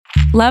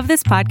Love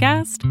this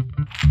podcast?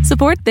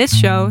 Support this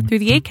show through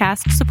the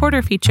Acast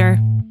supporter feature.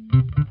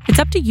 It's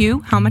up to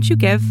you how much you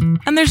give,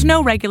 and there's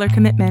no regular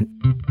commitment.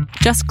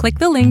 Just click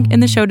the link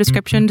in the show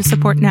description to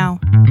support now.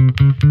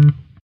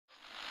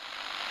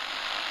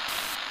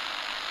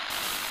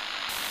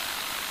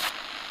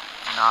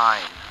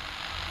 Nine,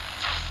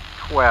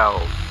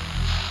 12,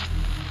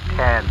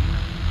 10,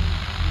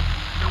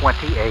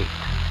 28,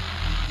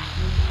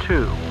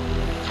 2,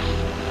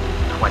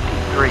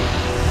 23.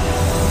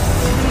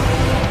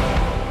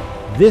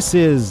 This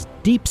is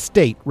Deep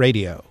State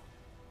Radio,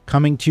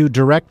 coming to you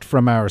direct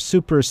from our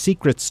super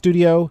secret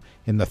studio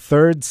in the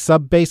third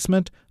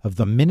sub-basement of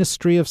the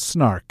Ministry of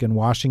Snark in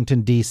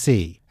Washington,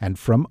 D.C., and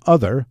from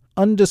other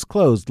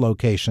undisclosed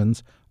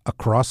locations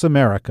across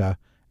America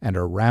and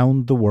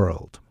around the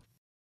world.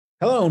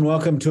 Hello and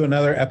welcome to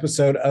another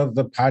episode of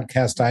the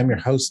podcast. I'm your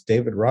host,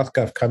 David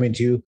Rothkopf, coming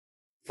to you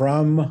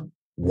from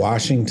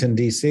Washington,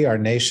 D.C., our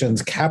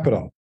nation's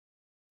capital.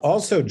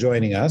 Also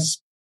joining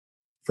us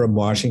from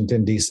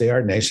Washington, D.C.,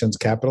 our nation's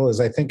capital,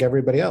 is I think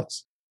everybody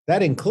else.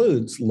 That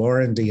includes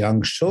Lauren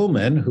DeYoung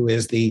Schulman, who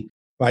is the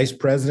Vice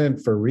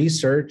President for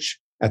Research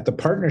at the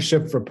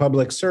Partnership for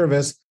Public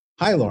Service.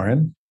 Hi,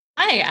 Lauren.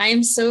 Hi,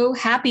 I'm so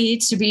happy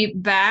to be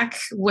back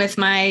with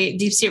my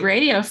Deep State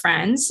Radio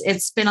friends.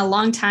 It's been a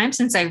long time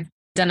since I've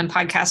done a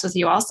podcast with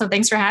you all, so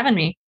thanks for having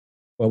me.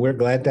 Well, we're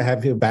glad to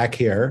have you back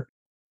here.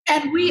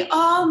 And we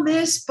all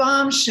miss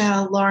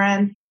Bombshell,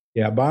 Lauren.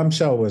 Yeah,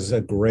 Bombshell was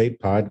a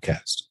great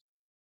podcast.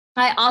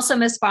 I also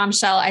miss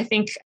Bombshell. I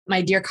think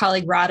my dear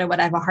colleague Rada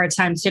would have a hard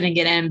time fitting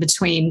it in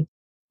between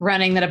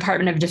running the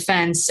Department of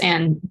Defense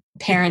and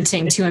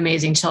parenting two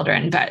amazing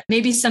children, but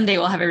maybe someday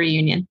we'll have a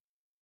reunion.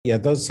 Yeah,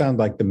 those sound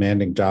like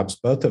demanding jobs,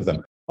 both of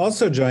them.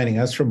 Also joining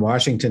us from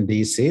Washington,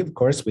 D.C., of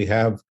course, we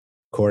have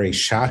Kori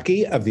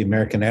Schake of the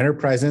American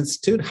Enterprise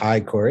Institute. Hi,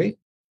 Kori.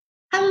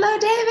 Hello,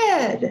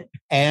 David.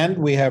 And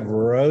we have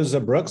Rosa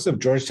Brooks of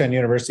Georgetown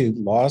University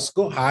Law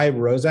School. Hi,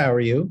 Rosa. How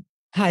are you?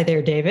 Hi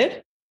there,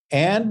 David.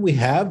 And we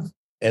have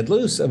Ed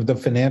Luce of the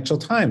Financial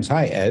Times.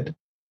 Hi, Ed.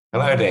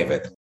 Hello,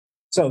 David.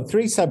 So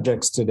 3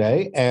 subjects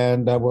today,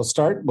 and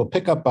we'll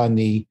pick up on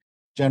the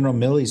General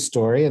Milley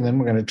story, and then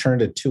we're going to turn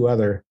to 2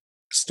 other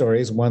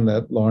stories, one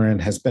that Lauren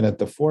has been at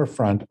the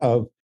forefront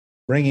of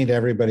bringing to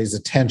everybody's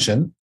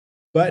attention.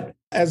 But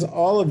as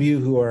all of you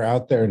who are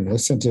out there and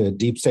listen to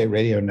Deep State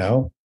Radio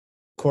know,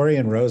 Kori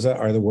and Rosa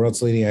are the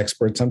world's leading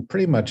experts on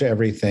pretty much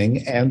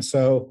everything. And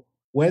so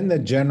when the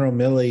General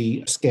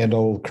Milley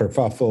scandal,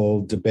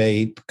 kerfuffle,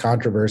 debate,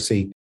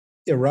 controversy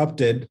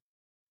erupted,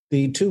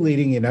 the 2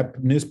 leading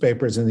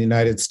newspapers in the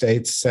United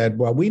States said,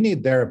 well, we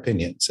need their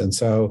opinions. And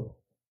so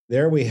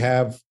there we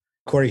have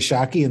Kori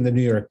Schake in the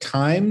New York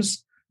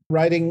Times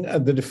writing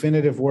the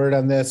definitive word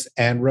on this,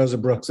 and Rosa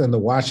Brooks in the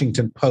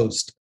Washington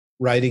Post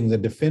writing the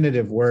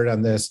definitive word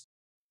on this.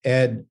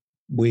 Ed,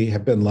 we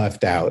have been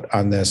left out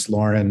on this.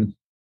 Lauren,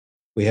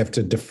 we have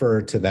to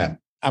defer to them.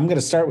 I'm going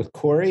to start with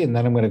Kori, and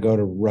then I'm going to go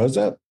to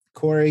Rosa.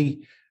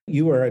 Kori,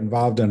 you were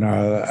involved in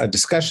a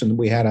discussion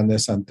we had on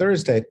this on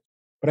Thursday,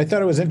 but I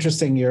thought it was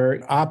interesting.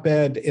 Your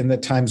op-ed in the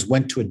Times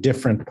went to a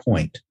different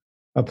point,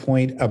 a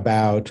point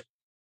about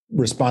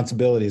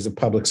responsibilities of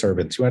public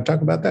servants. You want to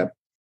talk about that?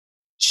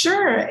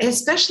 Sure,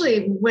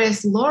 especially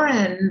with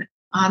Lauren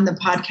on the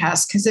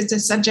podcast, because it's a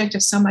subject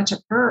of so much of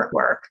her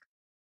work.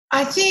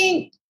 I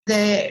think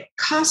the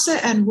Casa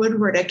and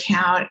Woodward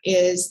account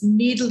is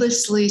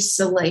needlessly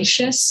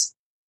salacious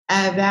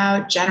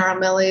about General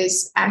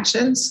Milley's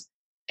actions.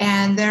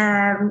 And there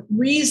are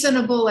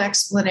reasonable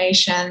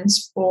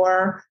explanations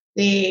for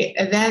the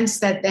events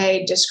that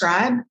they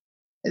describe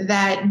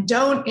that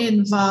don't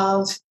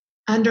involve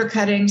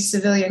undercutting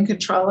civilian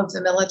control of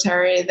the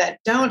military, that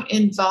don't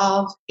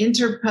involve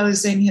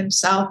interposing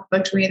himself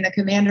between the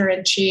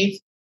commander-in-chief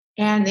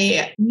and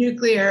the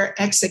nuclear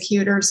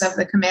executors of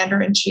the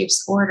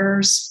commander-in-chief's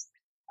orders.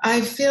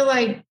 I feel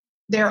like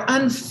they're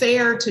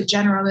unfair to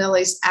General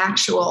Milley's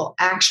actual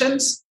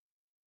actions.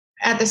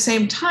 At the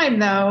same time,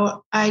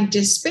 though, I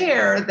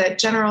despair that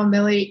General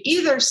Milley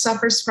either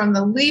suffers from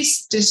the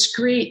least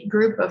discreet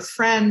group of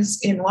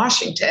friends in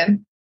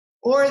Washington,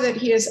 or that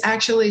he is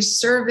actually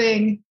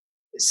serving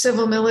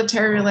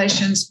civil-military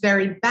relations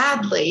very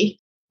badly,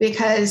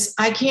 because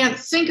I can't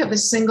think of a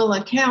single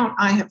account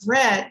I have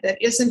read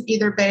that isn't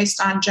either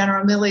based on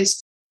General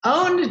Milley's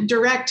own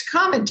direct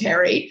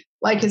commentary,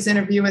 like his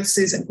interview with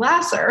Susan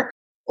Glasser,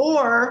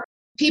 or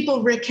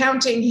people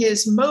recounting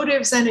his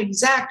motives and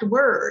exact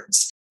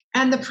words.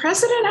 And the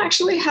president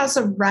actually has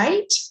a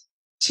right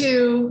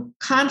to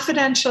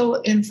confidential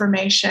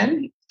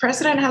information. The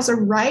president has a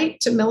right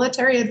to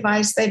military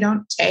advice they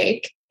don't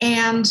take.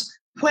 And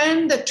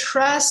when the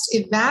trust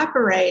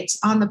evaporates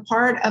on the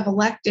part of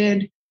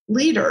elected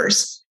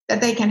leaders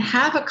that they can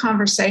have a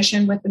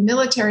conversation with the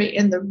military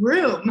in the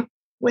room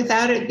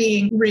without it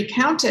being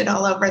recounted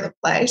all over the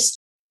place,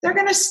 they're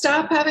going to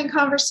stop having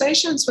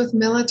conversations with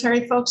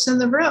military folks in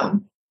the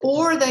room,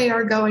 or they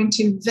are going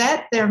to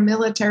vet their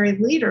military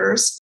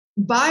leaders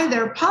by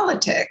their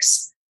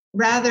politics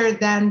rather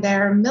than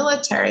their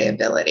military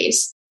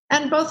abilities.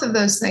 And both of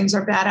those things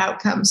are bad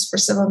outcomes for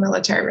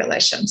civil-military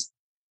relations.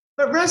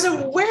 But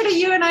Rosa, where do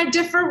you and I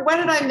differ? What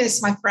did I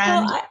miss, my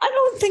friend? Well, I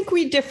don't think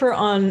we differ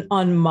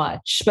on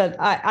much, but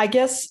I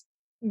guess,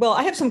 well,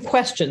 I have some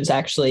questions,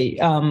 actually.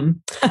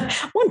 One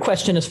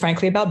question is,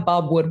 frankly, about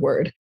Bob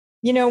Woodward.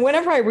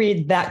 Whenever I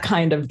read that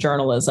kind of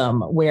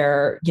journalism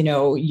where,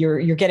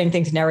 you're getting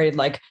things narrated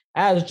like,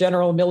 as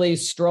General Milley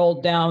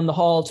strolled down the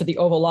hall to the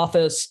Oval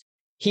Office,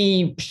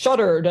 he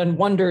shuddered and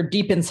wondered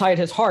deep inside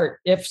his heart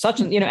if such,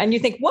 and you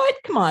think, what?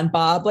 Come on,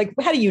 Bob. Like,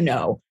 how do you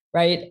know?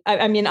 Right.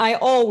 I mean, I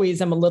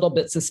always am a little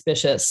bit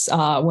suspicious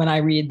when I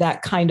read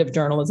that kind of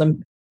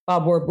journalism.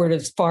 Bob Woodward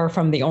is far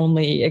from the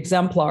only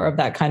exemplar of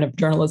that kind of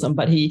journalism,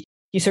 but he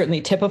certainly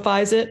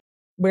typifies it,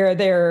 where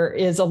there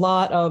is a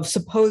lot of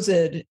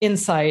supposed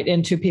insight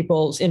into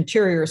people's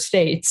interior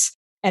states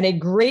and a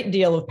great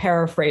deal of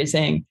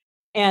paraphrasing.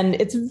 And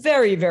it's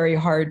very, very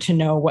hard to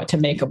know what to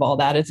make of all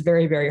that. It's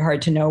very, very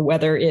hard to know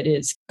whether it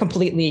is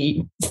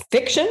completely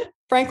fiction,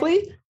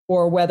 frankly,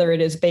 or whether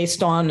it is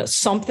based on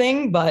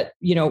something, but,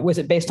 was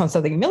it based on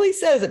something Milley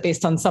said? Is it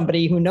based on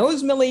somebody who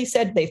knows Milley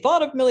said they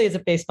thought of Milley? Is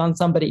it based on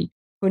somebody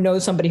who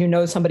knows somebody who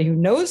knows somebody who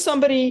knows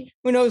somebody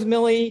who knows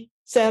Milley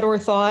said or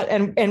thought?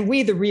 And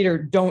we, the reader,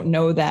 don't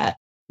know that,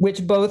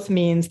 which both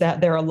means that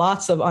there are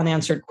lots of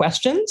unanswered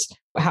questions.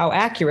 How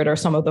accurate are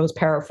some of those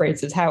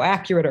paraphrases? How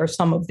accurate are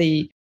some of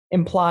the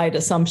implied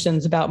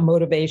assumptions about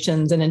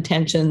motivations and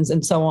intentions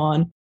and so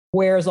on?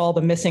 Where's all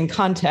the missing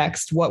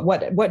context?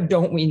 What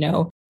don't we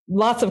know?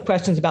 Lots of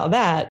questions about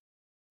that.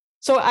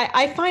 So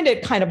I find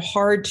it kind of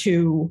hard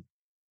to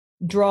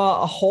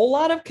draw a whole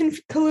lot of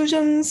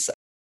conclusions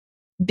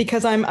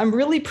because I'm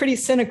really pretty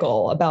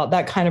cynical about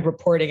that kind of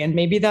reporting. And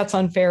maybe that's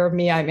unfair of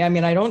me. I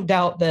mean, I don't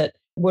doubt that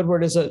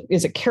Woodward is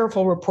a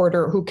careful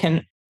reporter who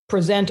can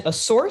present a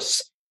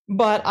source,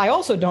 but I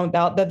also don't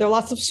doubt that there are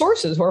lots of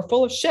sources who are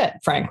full of shit,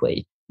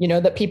 frankly.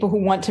 That people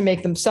who want to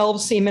make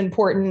themselves seem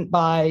important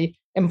by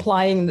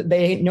implying that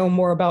they know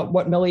more about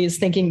what Milley is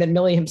thinking than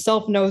Milley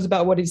himself knows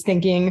about what he's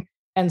thinking,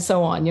 and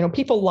so on.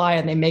 People lie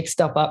and they make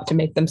stuff up to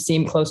make them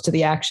seem close to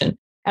the action.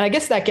 And I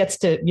guess that gets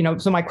to,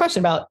 so my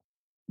question about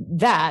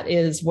that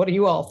is, what do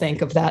you all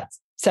think of that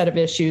set of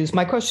issues?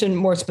 My question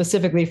more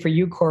specifically for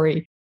you,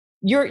 Corey,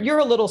 you're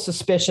a little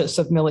suspicious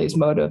of Milley's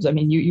motives. I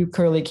mean, you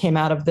clearly came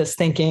out of this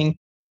thinking,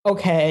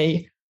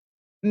 okay,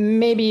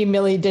 maybe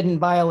Milley didn't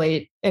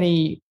violate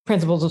any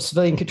principles of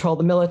civilian control of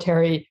the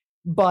military,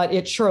 but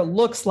it sure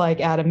looks like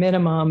at a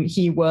minimum,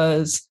 he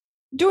was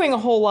doing a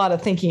whole lot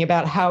of thinking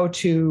about how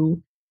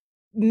to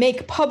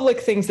make public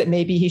things that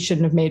maybe he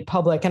shouldn't have made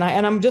public. And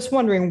I'm just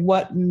wondering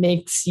what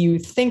makes you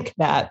think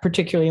that,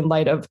 particularly in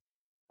light of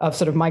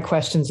sort of my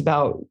questions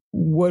about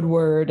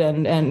Woodward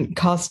and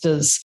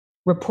Costa's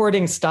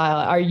reporting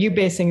style. Are you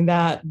basing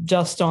that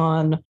just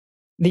on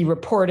the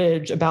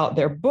reportage about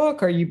their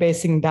book? Are you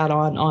basing that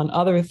on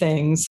other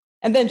things?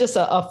 And then just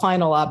a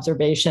final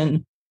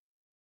observation.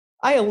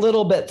 I a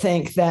little bit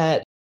think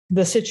that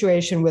the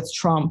situation with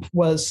Trump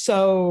was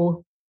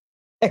so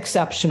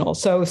exceptional,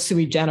 so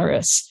sui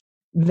generis,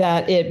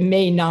 that it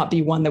may not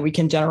be one that we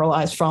can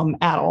generalize from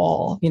at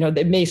all.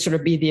 It may sort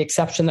of be the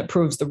exception that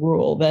proves the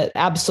rule, that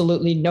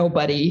absolutely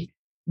nobody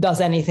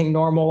does anything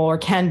normal or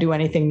can do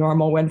anything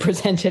normal when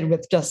presented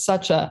with just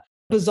such a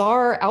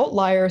bizarre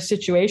outlier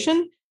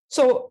situation.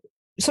 So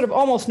sort of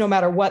almost no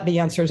matter what the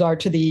answers are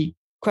to the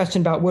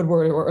question about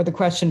Woodward or the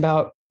question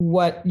about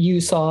what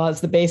you saw as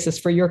the basis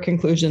for your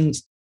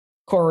conclusions,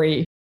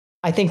 Corey,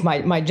 I think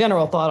my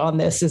general thought on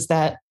this is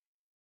that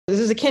this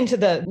is akin to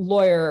the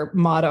lawyer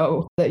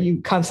motto that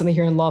you constantly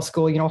hear in law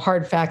school,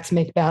 hard facts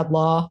make bad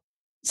law.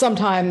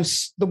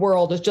 Sometimes the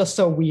world is just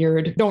so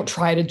weird. Don't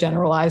try to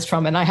generalize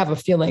from it. And I have a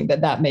feeling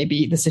that may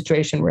be the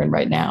situation we're in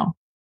right now.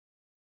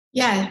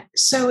 Yeah.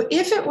 So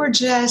if it were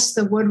just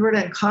the Woodward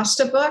and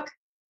Costa book,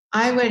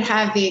 I would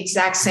have the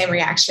exact same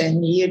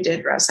reaction you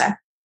did, Rosa.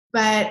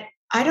 But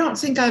I don't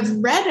think I've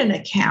read an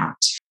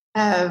account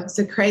of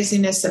the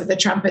craziness of the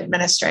Trump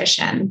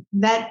administration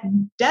that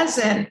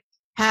doesn't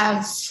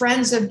have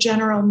friends of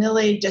General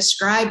Milley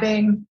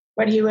describing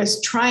what he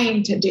was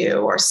trying to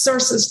do or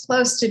sources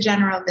close to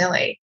General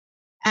Milley.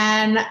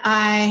 And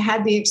I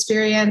had the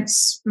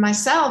experience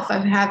myself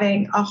of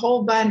having a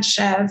whole bunch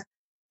of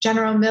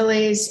General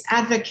Milley's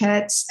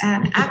advocates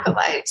and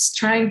acolytes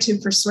trying to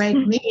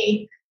persuade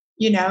me,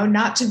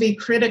 not to be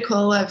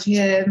critical of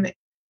him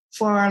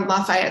for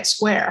Lafayette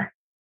Square.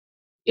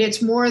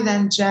 It's more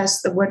than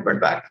just the Woodward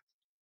book.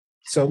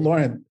 So,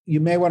 Lauren, you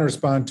may want to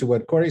respond to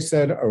what Corey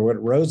said or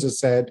what Rosa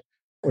said,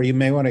 or you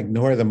may want to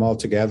ignore them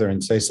altogether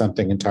and say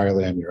something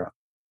entirely on your own.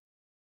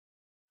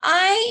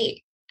 I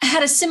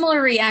had a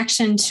similar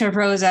reaction to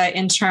Rosa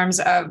in terms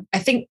of, I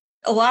think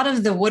a lot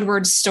of the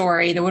Woodward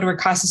story, the Woodward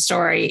Costa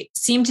story,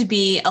 seemed to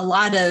be a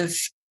lot of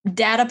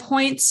data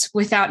points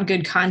without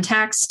good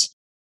context.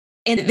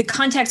 And the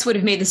context would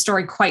have made the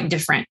story quite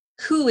different.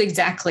 Who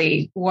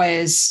exactly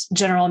was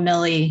General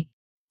Milley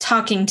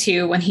talking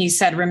to when he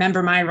said,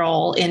 remember my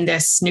role in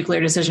this nuclear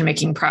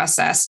decision-making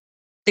process?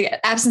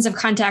 The absence of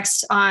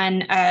context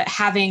on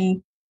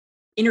having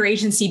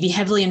interagency be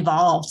heavily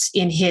involved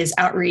in his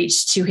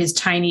outreach to his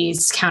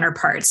Chinese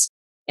counterparts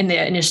in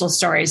the initial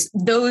stories.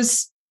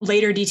 Those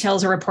later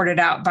details are reported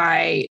out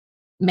by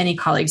many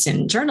colleagues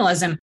in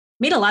journalism,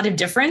 made a lot of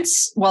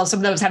difference. Well, some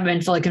of those haven't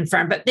been fully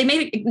confirmed, but they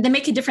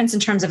make a difference in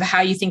terms of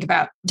how you think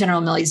about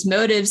General Milley's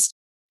motives,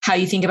 how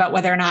you think about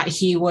whether or not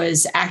he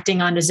was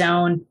acting on his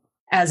own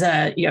as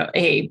an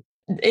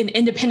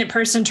independent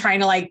person trying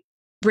to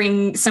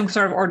bring some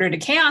sort of order to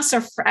chaos,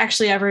 or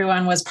actually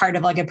everyone was part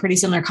of a pretty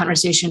similar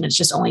conversation. It's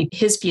just only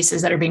his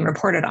pieces that are being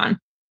reported on.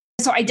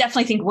 So I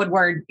definitely think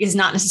Woodward is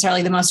not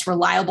necessarily the most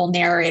reliable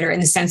narrator in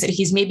the sense that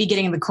he's maybe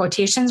getting the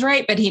quotations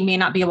right, but he may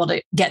not be able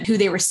to get who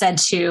they were said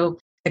to,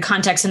 the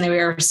context and they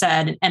were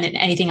said, and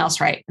anything else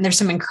right. And there's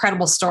some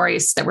incredible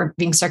stories that were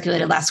being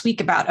circulated last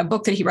week about a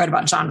book that he wrote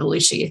about John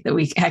Belushi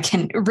that I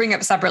can bring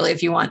up separately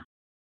if you want.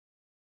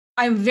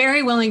 I'm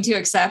very willing to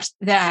accept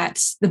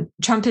that the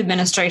Trump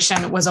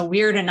administration was a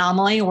weird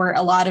anomaly where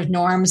a lot of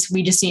norms,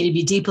 we just need to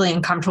be deeply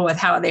uncomfortable with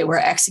how they were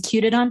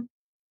executed on.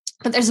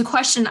 But there's a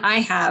question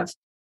I have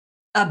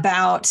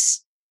about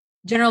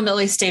General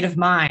Milley's state of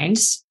mind.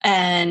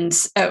 And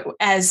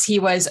as he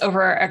was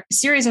over a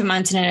series of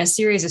months and in a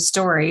series of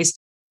stories,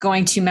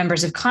 going to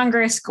members of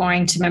Congress,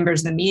 going to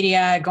members of the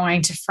media,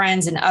 going to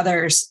friends and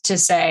others to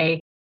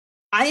say,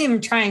 I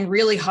am trying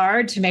really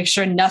hard to make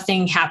sure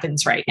nothing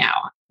happens right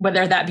now,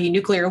 whether that be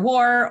nuclear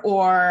war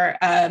or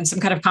some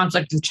kind of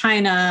conflict with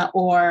China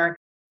or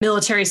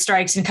military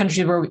strikes in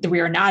countries where we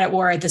are not at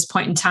war at this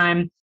point in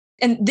time.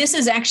 And this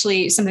is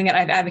actually something that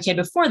I've advocated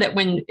before, that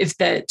if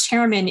the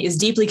chairman is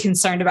deeply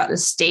concerned about the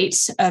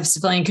state of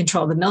civilian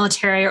control of the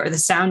military or the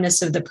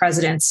soundness of the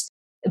president's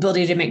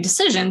ability to make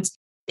decisions,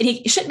 that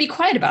he shouldn't be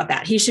quiet about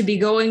that. He should be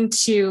going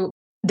to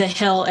the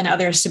Hill and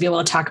others to be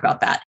able to talk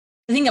about that.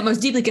 The thing that most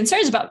deeply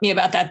concerns me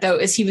about that, though,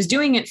 is he was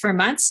doing it for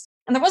months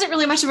and there wasn't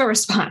really much of a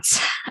response.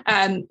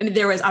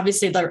 There was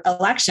obviously the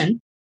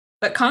election,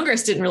 but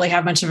Congress didn't really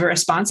have much of a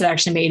response. It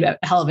actually made a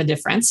hell of a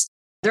difference.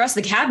 The rest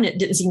of the cabinet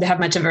didn't seem to have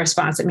much of a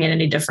response that made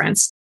any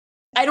difference.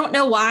 I don't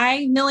know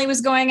why Milley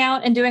was going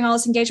out and doing all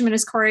this engagement,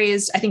 as Corey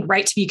is, I think,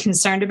 right to be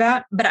concerned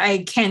about. But I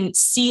can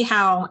see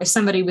how if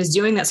somebody was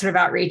doing that sort of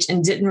outreach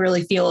and didn't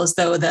really feel as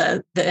though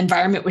the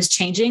environment was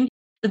changing,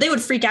 that they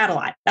would freak out a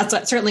lot. That's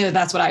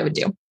what I would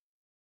do.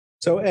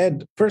 So,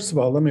 Ed, first of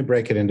all, let me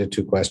break it into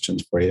two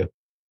questions for you.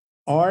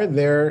 Are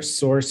there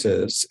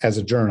sources as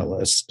a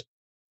journalist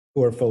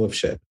who are full of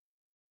shit?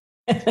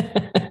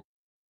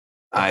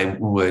 I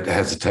would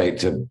hesitate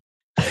to.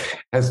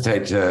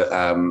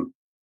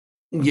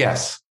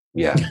 Yes,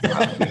 yeah.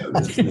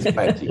 There's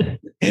plenty.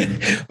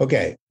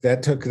 Okay,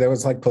 that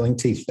was like pulling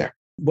teeth there.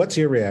 What's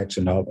your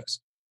reaction to all this?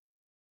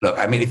 Look,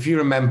 I mean, if you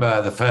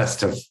remember the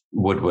first of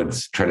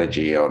Woodward's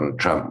trilogy on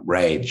Trump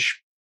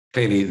Rage,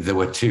 clearly there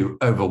were two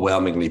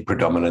overwhelmingly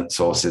predominant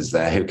sources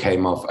there who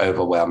came off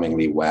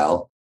overwhelmingly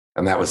well,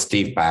 and that was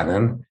Steve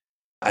Bannon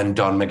and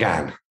Don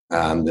McGahn,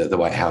 the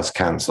White House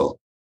counsel,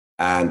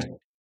 and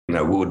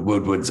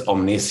Woodward's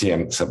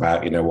omniscience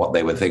about what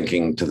they were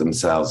thinking to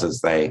themselves as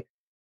they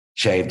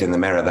shaved in the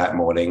mirror that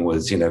morning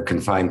was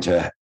confined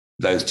to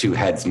those two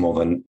heads more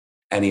than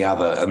any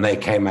other, and they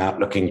came out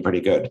looking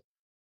pretty good.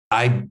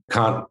 I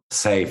can't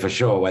say for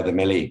sure whether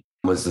Milley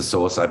was the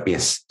source. I'd be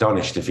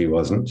astonished if he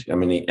wasn't. I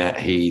mean,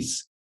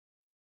 he's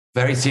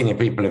very senior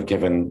people have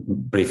given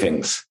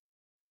briefings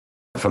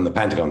from the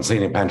Pentagon,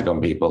 senior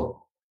Pentagon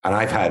people, and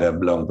I've had a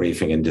long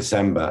briefing in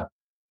December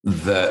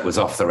that was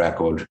off the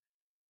record,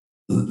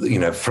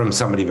 from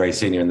somebody very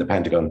senior in the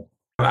Pentagon.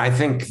 I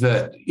think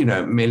that,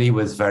 Milley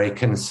was very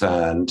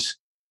concerned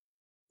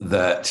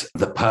that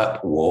the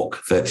perp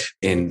walk that,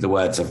 in the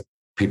words of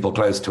people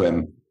close to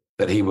him,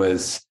 that he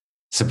was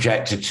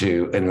subjected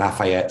to in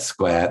Lafayette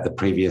Square the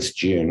previous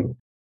June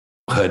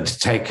had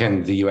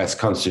taken the US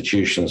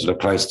Constitution sort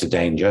of close to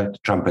danger.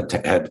 Trump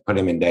had put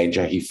him in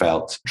danger. He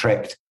felt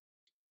tricked.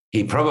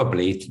 He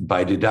probably,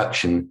 by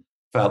deduction,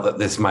 felt that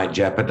this might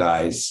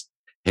jeopardize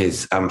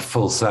his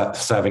full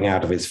serving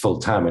out of his full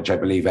term, which I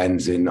believe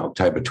ends in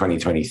October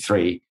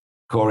 2023.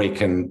 Corey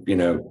can,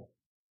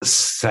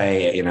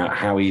 say,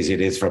 how easy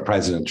it is for a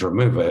president to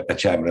remove a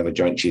chairman of a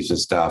Joint Chiefs of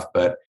Staff.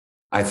 But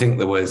I think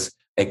there was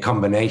a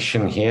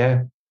combination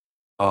here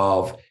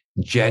of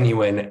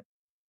genuine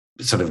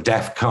sort of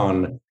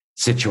DEFCON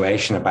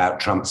situation about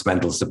Trump's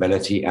mental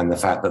stability and the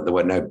fact that there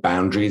were no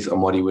boundaries on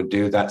what he would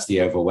do. That's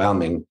the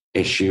overwhelming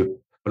issue,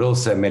 but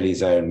also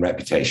Milley's own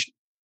reputation.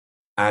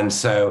 And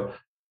so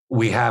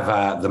we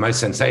have the most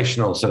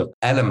sensational sort of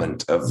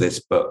element of this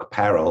book,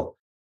 Peril,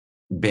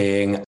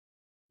 being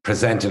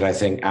presented, I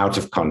think, out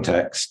of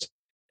context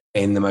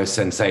in the most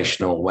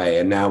sensational way.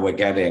 And now we're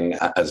getting,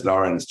 as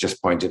Lauren's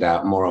just pointed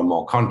out, more and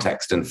more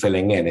context and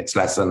filling in. It's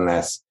less and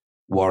less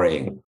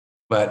worrying.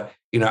 But,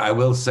 I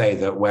will say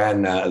that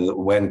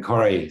when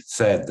Corey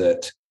said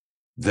that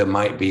there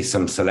might be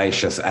some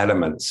salacious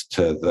elements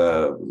to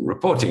the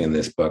reporting in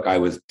this book, I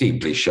was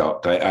deeply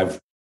shocked.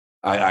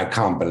 I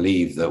can't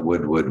believe that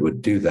Woodward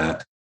would do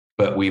that,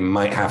 but we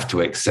might have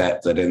to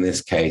accept that in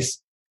this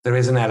case, there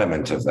is an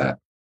element of that.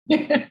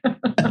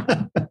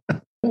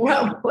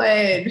 Well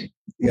played.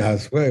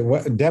 Yes,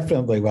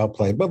 definitely well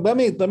played. But let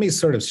me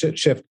sort of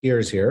shift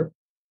gears here,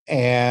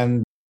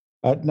 and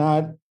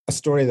not a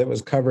story that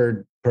was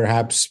covered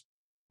perhaps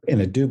in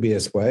a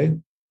dubious way,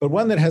 but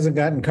one that hasn't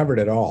gotten covered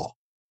at all.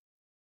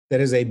 That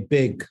is a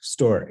big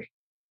story,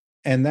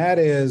 and that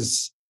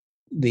is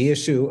the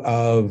issue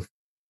of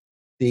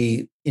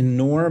the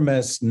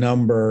enormous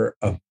number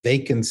of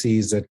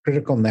vacancies at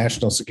critical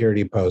national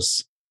security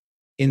posts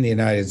in the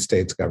United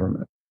States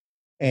government.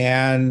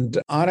 And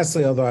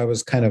honestly, although I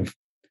was kind of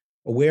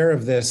aware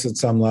of this at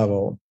some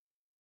level,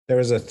 there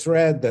was a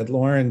thread that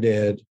Lauren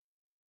did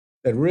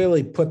that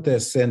really put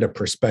this into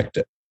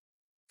perspective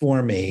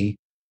for me,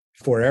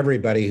 for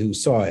everybody who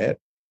saw it.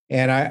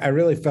 And I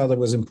really felt it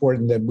was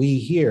important that we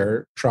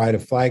here try to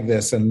flag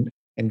this and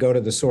go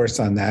to the source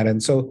on that.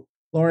 And so,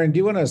 Lauren, do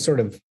you want to sort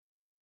of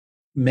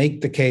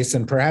make the case,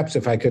 and perhaps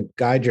if I could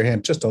guide your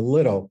hand just a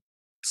little,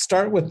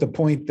 start with the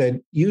point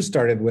that you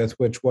started with,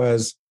 which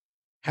was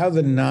how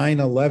the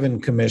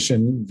 9/11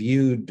 Commission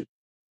viewed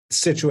a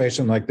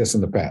situation like this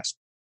in the past.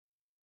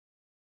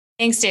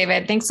 Thanks,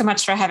 David. Thanks so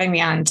much for having me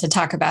on to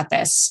talk about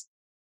this.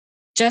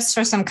 Just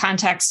for some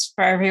context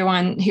for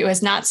everyone who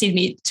has not seen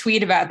me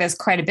tweet about this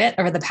quite a bit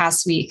over the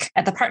past week,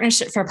 at the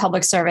Partnership for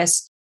Public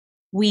Service,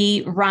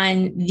 we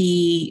run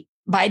the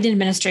Biden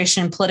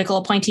administration political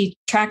appointee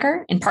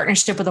tracker in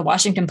partnership with the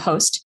Washington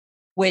Post,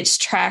 which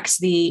tracks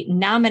the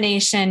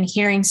nomination,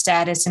 hearing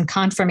status, and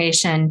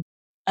confirmation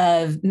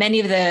of many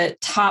of the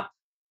top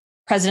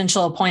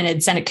presidential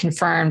appointed, Senate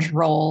confirmed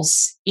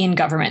roles in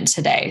government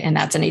today. And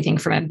that's anything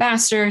from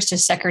ambassadors to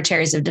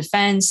secretaries of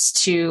defense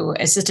to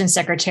assistant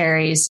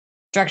secretaries,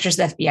 directors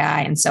of the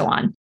FBI, and so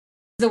on.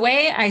 The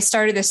way I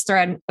started this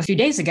thread a few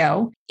days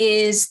ago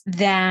is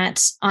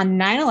that on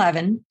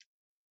 9/11,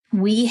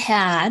 we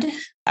had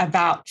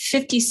about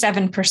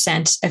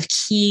 57% of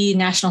key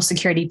national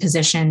security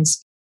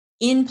positions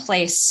in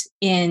place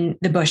in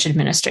the Bush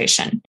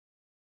administration.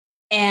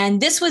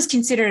 And this was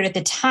considered at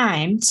the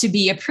time to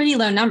be a pretty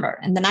low number.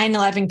 And the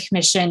 9/11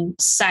 Commission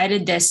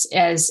cited this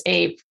as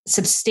a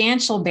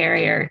substantial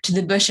barrier to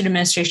the Bush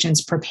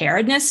administration's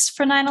preparedness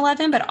for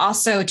 9/11, but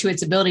also to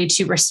its ability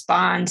to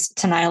respond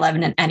to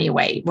 9/11 in any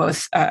way,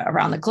 both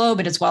around the globe,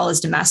 but as well as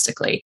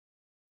domestically.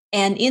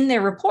 And in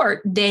their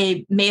report,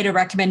 they made a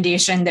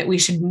recommendation that we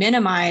should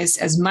minimize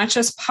as much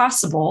as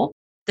possible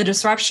the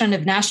disruption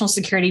of national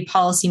security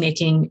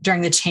policymaking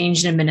during the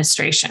change in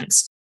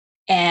administrations.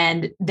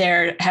 And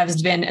there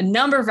has been a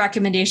number of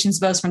recommendations,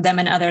 both from them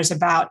and others,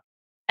 about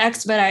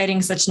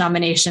expediting such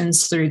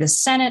nominations through the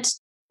Senate,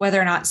 whether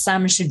or not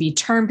some should be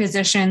term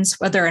positions,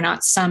 whether or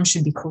not some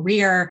should be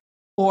career,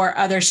 or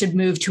others should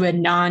move to a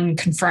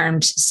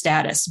non-confirmed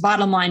status.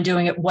 Bottom line,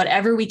 doing it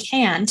whatever we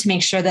can to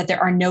make sure that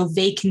there are no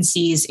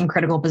vacancies in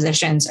critical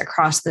positions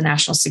across the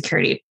National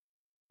Security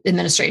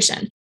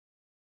Administration.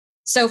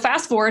 So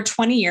fast forward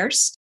 20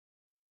 years,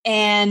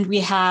 and we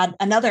had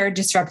another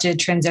disrupted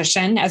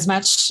transition, as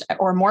much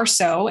or more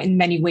so in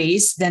many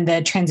ways than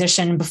the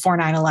transition before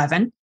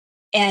 9/11.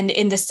 And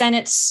in the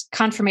Senate's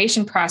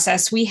confirmation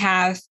process, we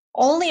have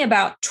only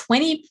about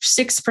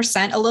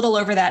 26%, a little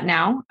over that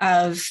now,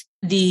 of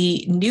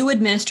the new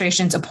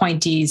administration's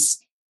appointees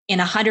in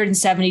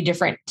 170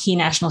 different key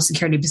national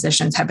security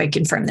positions have been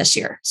confirmed this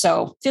year.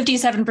 So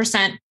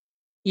 57%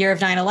 year of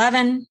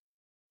 9/11,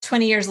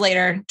 20 years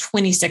later,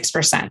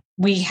 26%.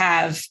 We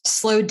have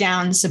slowed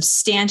down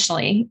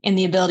substantially in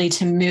the ability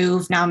to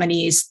move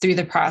nominees through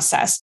the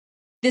process.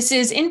 This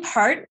is in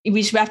part,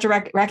 we should have to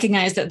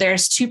recognize that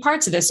there's two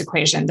parts of this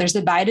equation. There's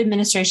the Biden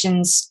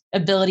administration's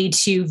ability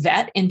to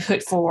vet and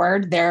put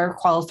forward their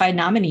qualified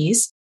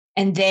nominees.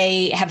 And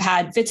they have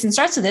had fits and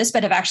starts of this,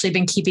 but have actually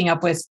been keeping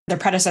up with their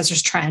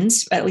predecessors'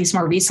 trends, at least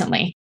more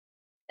recently.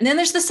 And then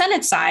there's the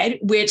Senate side,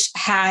 which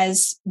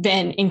has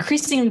been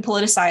increasingly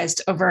politicized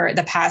over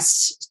the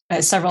past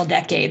several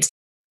decades,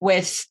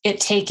 with it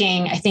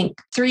taking, I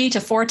think, 3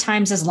 to 4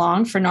 times as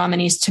long for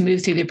nominees to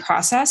move through the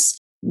process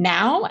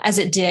now as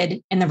it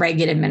did in the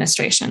Reagan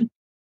administration.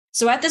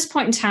 So at this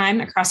point in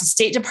time, across the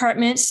State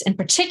Department in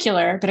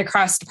particular, but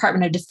across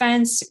Department of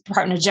Defense,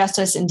 Department of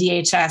Justice, and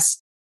DHS,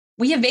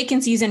 we have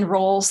vacancies in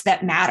roles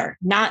that matter,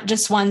 not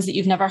just ones that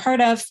you've never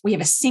heard of. We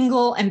have a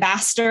single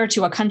ambassador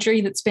to a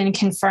country that's been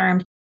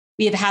confirmed.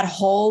 We have had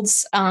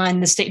holds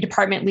on the State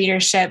Department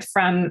leadership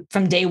from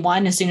day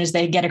one. As soon as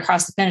they get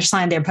across the finish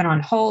line, they're put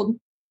on hold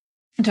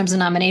in terms of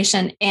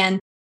nomination. And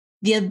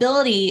the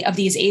ability of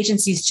these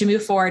agencies to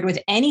move forward with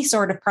any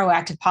sort of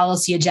proactive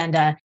policy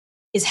agenda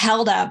is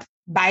held up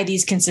by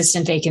these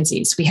consistent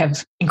vacancies. We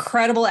have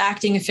incredible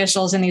acting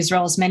officials in these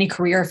roles, many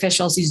career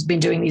officials who've been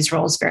doing these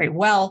roles very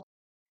well.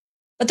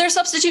 But they're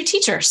substitute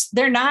teachers.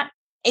 They're not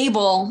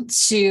able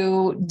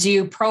to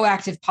do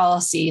proactive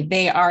policy.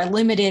 They are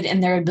limited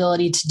in their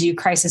ability to do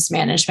crisis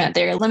management.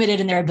 They're limited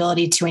in their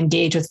ability to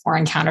engage with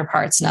foreign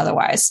counterparts and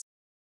otherwise.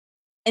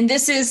 And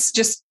this is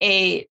just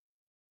a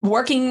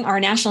working our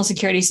national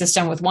security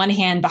system with one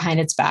hand behind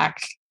its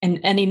back. And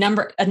a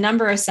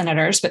number of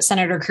senators, but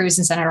Senator Cruz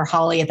and Senator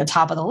Hawley at the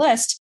top of the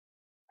list,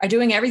 are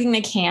doing everything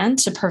they can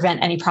to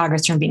prevent any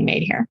progress from being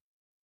made here.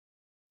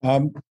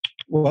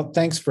 Well,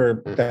 thanks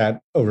for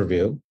that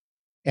overview.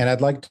 And I'd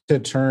like to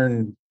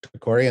turn to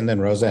Corey and then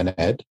Rosa and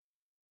Ed.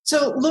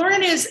 So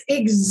Lauren is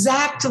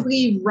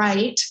exactly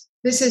right.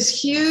 This is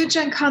huge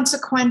and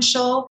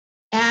consequential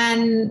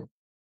and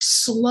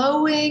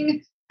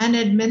slowing an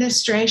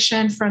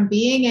administration from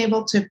being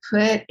able to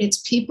put its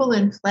people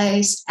in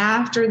place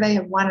after they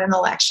have won an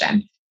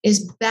election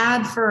is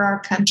bad for our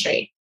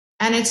country.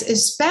 And it's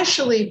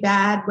especially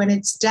bad when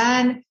it's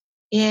done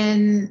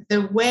in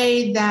the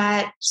way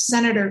that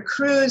Senator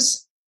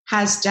Cruz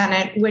has done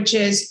it, which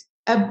is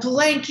a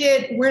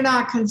blanket, we're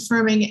not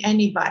confirming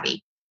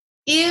anybody.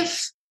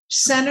 If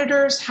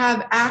senators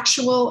have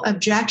actual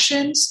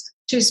objections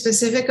to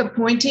specific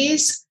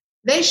appointees,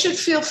 they should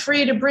feel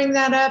free to bring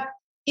that up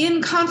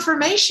in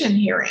confirmation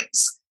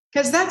hearings,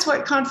 because that's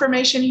what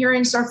confirmation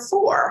hearings are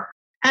for,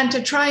 and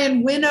to try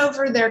and win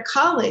over their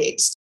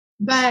colleagues.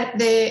 But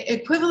the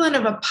equivalent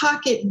of a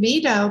pocket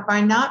veto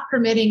by not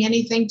permitting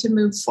anything to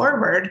move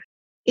forward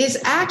is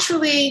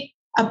actually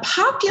a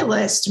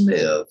populist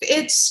move.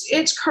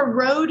 It's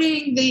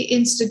corroding the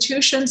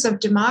institutions of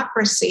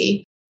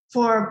democracy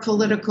for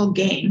political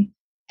gain.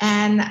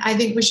 And I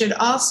think we should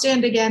all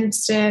stand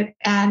against it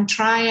and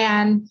try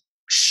and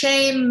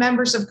shame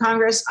members of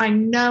Congress. I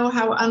know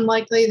how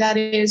unlikely that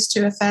is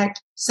to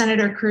affect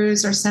Senator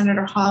Cruz or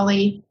Senator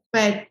Hawley,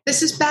 but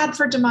this is bad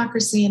for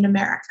democracy in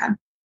America,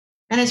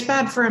 and it's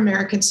bad for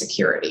American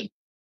security.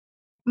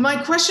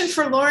 My question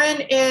for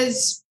Lauren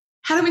is,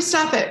 how do we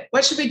stop it?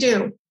 What should we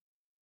do?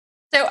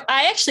 So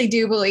I actually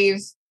do believe,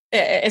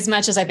 as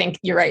much as I think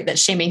you're right, that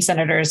shaming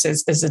senators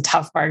is a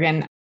tough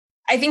bargain,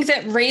 I think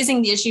that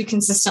raising the issue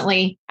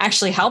consistently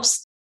actually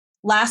helps.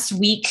 Last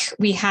week,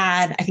 we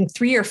had, I think,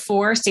 3 or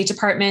 4 State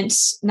Department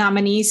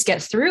nominees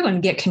get through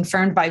and get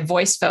confirmed by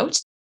voice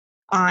vote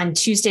on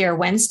Tuesday or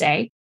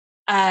Wednesday.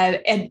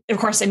 And of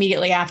course,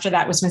 immediately after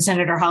that was when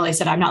Senator Hawley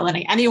said, I'm not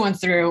letting anyone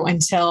through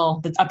until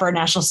the upper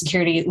national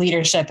security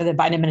leadership of the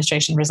Biden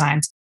administration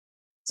resigns.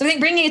 So I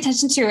think bringing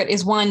attention to it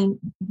is one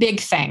big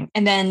thing.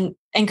 And then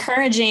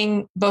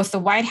encouraging both the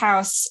White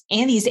House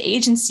and these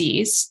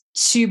agencies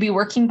to be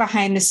working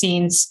behind the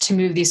scenes to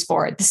move these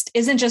forward. This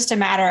isn't just a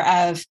matter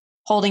of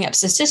holding up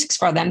statistics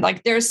for them.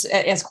 Like there's,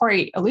 as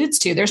Corey alludes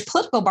to, there's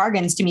political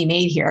bargains to be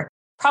made here.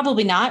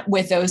 Probably not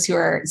with those who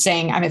are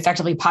saying I'm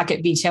effectively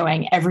pocket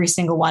vetoing every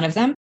single one of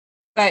them,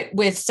 but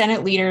with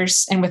Senate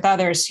leaders and with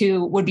others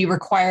who would be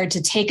required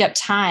to take up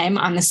time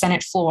on the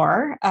Senate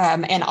floor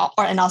and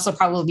also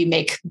probably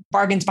make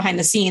bargains behind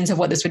the scenes of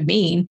what this would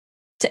mean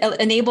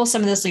to enable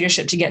some of this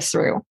leadership to get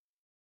through.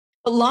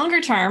 But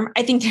longer term,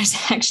 I think there's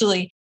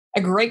actually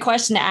a great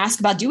question to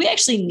ask about, do we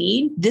actually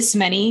need this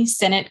many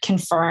Senate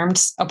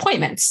confirmed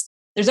appointments?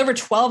 There's over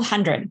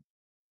 1,200.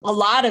 A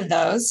lot of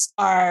those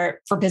are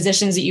for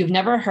positions that you've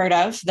never heard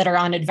of that are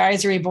on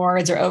advisory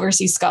boards or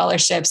overseas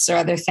scholarships or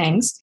other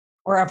things,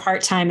 or are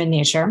part-time in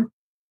nature.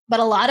 But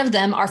a lot of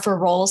them are for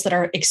roles that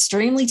are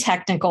extremely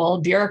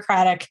technical,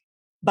 bureaucratic,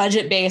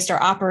 budget-based,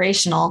 or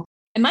operational.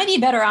 It might be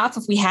better off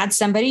if we had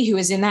somebody who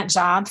is in that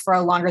job for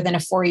a longer than a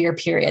 4-year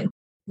period.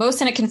 Most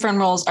Senate confirmed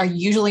roles are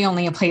usually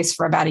only in place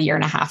for about 1.5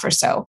 years or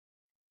so.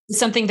 It's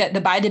something that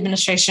the Biden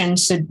administration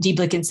should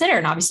deeply consider,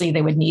 and obviously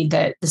they would need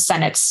the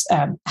Senate's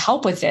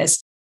help with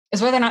this,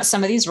 is whether or not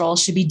some of these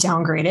roles should be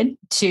downgraded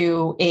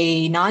to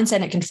a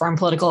non-Senate confirmed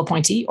political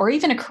appointee or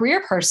even a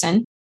career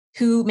person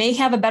who may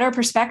have a better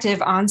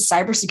perspective on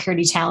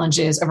cybersecurity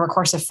challenges over a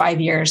course of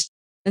 5 years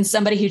than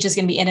somebody who's just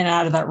going to be in and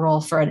out of that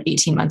role for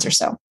 18 months or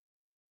so.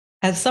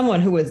 As someone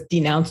who was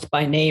denounced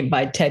by name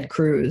by Ted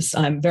Cruz,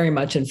 I'm very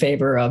much in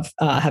favor of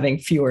having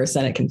fewer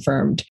Senate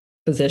confirmed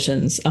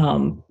positions.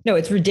 No,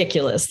 it's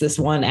ridiculous. This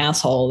one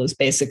asshole is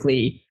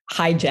basically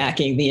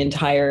hijacking the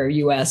entire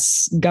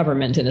U.S.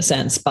 government in a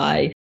sense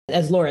by,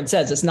 as Lauren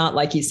says, it's not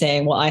like he's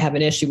saying, well, I have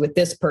an issue with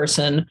this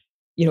person,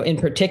 in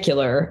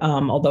particular,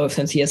 although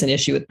since he has an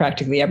issue with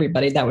practically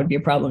everybody, that would be a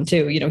problem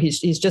too.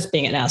 He's just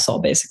being an asshole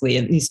basically.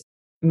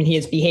 And he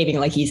is behaving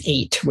like he's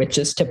 8, which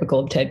is typical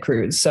of Ted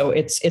Cruz. So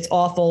it's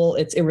awful.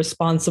 It's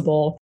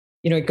irresponsible.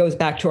 It goes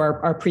back to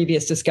our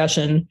previous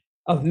discussion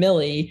of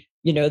Milley,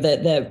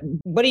 that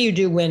what do you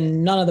do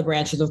when none of the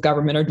branches of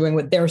government are doing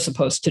what they're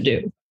supposed to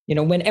do?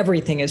 When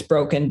everything is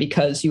broken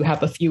because you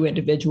have a few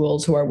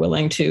individuals who are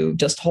willing to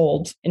just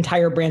hold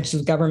entire branches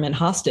of government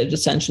hostage,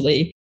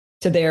 essentially,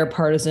 to their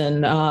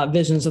partisan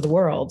visions of the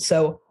world.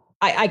 So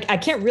I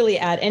can't really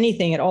add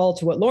anything at all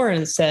to what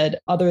Lauren said,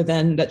 other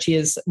than that she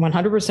is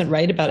 100%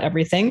 right about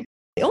everything.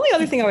 The only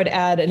other thing I would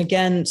add, and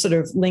again, sort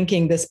of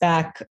linking this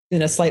back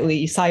in a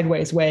slightly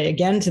sideways way,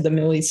 again, to the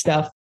Milley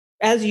stuff,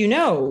 as you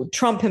know,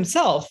 Trump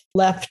himself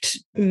left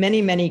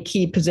many, many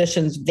key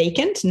positions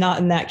vacant, not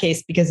in that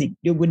case because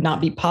it would not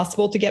be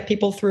possible to get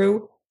people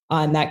through.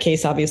 In that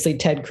case, obviously,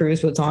 Ted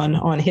Cruz was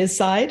on his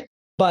side,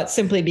 but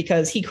simply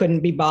because he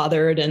couldn't be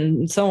bothered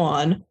and so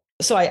on.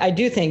 So I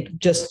do think,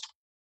 just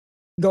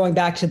going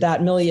back to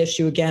that Milley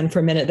issue again for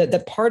a minute,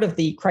 that part of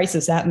the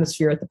crisis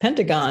atmosphere at the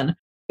Pentagon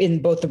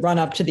in both the run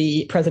up to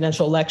the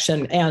presidential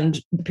election and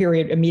the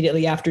period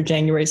immediately after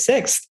January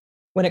 6th,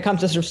 when it comes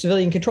to sort of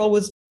civilian control,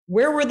 was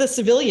where were the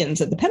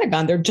civilians at the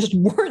Pentagon? There just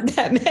weren't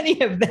that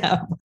many of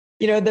them.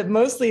 That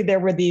mostly there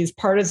were these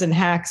partisan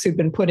hacks who'd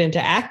been put into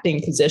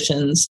acting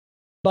positions,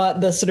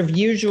 but the sort of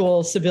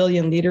usual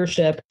civilian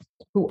leadership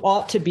who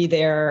ought to be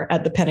there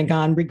at the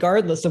Pentagon,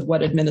 regardless of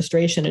what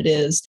administration it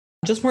is,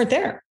 just weren't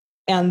there.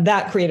 And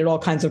that created all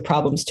kinds of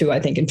problems too, I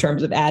think, in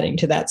terms of adding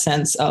to that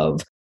sense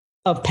of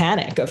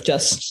panic, of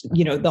just,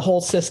 the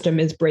whole system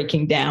is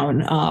breaking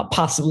down,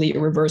 possibly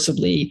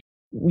irreversibly.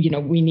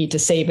 We need to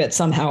save it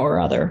somehow or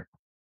other.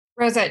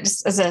 Rosa,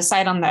 just as a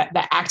side on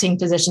the acting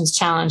positions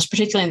challenge,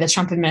 particularly in the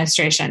Trump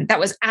administration, that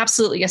was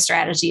absolutely a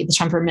strategy the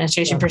Trump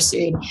administration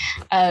pursued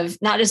of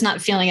not just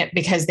not feeling it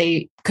because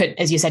they could,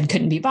 as you said,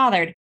 couldn't be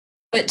bothered,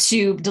 but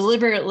to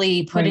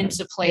deliberately put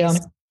into place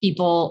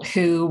people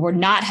who would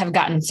not have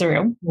gotten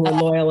through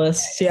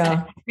loyalists,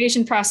 the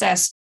nomination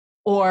process,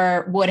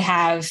 or would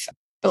have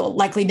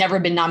likely never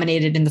been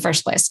nominated in the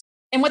first place.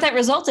 And what that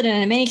resulted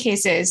in many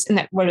cases, and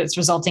that what it's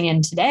resulting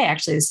in today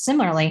actually is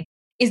similarly,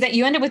 is that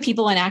you end up with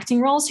people in acting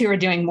roles who are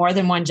doing more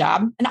than one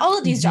job. And all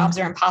of these jobs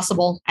are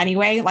impossible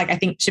anyway. I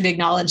think should be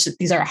acknowledged that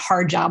these are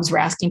hard jobs we're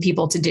asking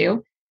people to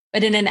do.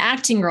 But in an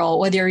acting role,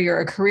 whether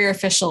you're a career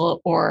official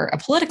or a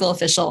political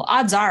official,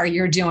 odds are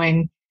you're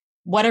doing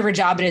whatever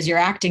job it is you're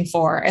acting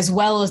for, as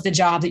well as the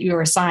job that you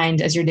were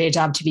assigned as your day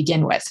job to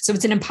begin with. So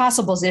it's an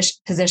impossible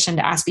position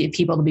to ask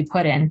people to be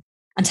put in.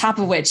 On top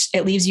of which,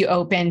 it leaves you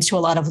open to a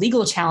lot of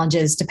legal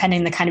challenges,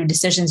 depending on the kind of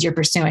decisions you're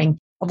pursuing,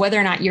 of whether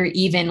or not you're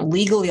even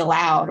legally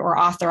allowed or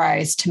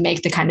authorized to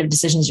make the kind of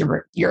decisions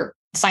you're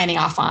signing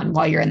off on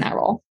while you're in that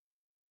role.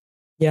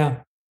 Yeah,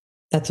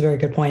 that's a very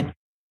good point.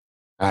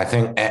 I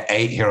think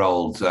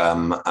 8-year-old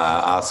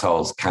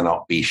assholes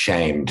cannot be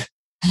shamed,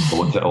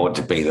 ought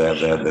to be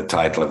the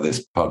title of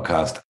this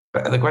podcast.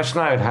 But the question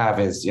I would have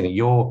is,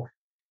 your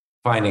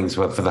findings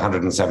were for the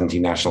 170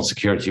 national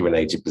security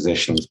related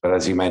positions, but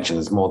as you mentioned,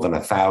 there's more than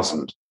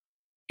 1,000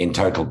 in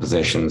total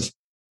positions.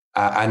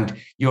 And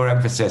your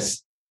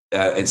emphasis,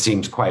 it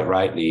seems quite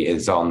rightly,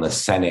 is on the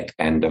Senate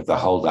end of the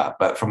holdup.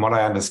 But from what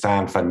I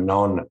understand, for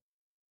national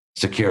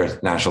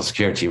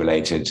security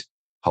related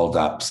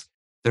holdups,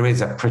 there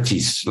is a pretty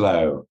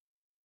slow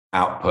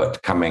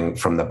output coming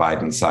from the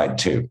Biden side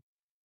too.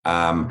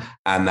 And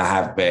there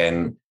have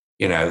been,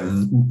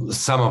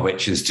 some of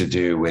which is to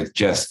do with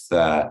just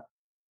the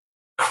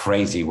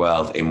crazy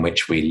world in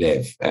which we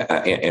live.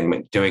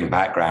 In doing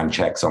background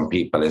checks on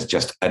people is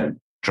just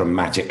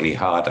dramatically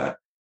harder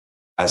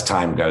as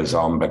time goes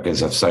on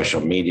because of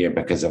social media,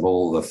 because of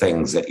all the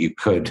things that you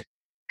could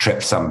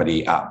trip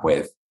somebody up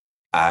with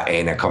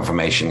in a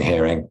confirmation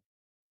hearing.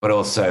 But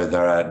also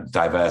there are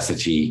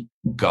diversity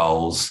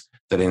goals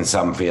that in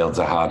some fields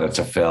are harder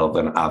to fill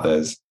than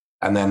others.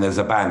 And then there's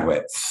a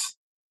bandwidth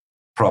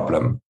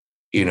problem,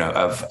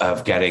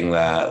 of getting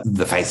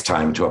the face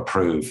time to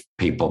approve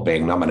people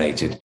being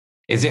nominated.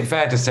 Is it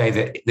fair to say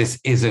that this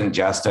isn't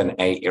just an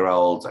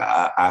 8-year-old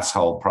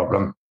asshole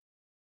problem?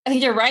 I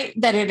think you're right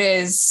that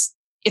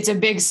it's a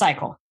big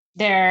cycle.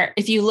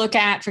 If you look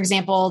at, for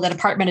example, the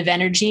Department of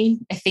Energy,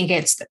 I think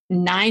it's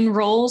 9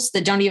 roles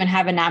that don't even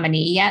have a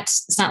nominee yet.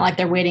 It's not like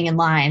they're waiting in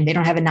line. They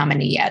don't have a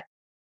nominee yet.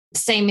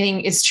 Same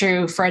thing is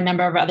true for a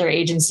number of other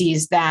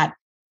agencies that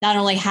not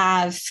only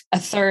have a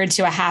third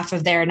to a half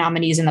of their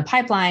nominees in the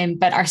pipeline,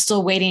 but are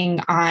still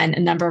waiting on a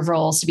number of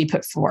roles to be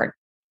put forward.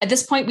 At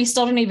this point, we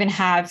still don't even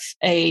have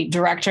a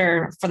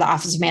director for the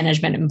Office of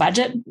Management and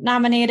Budget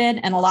nominated,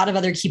 and a lot of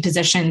other key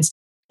positions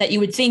that you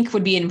would think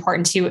would be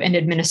important to an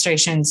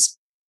administration's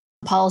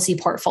policy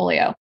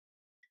portfolio.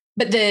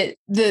 But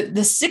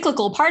the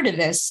cyclical part of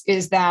this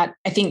is that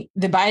I think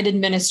the Biden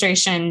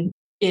administration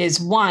is,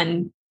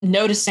 one,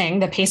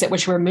 noticing the pace at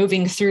which we're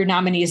moving through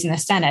nominees in the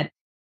Senate.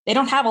 They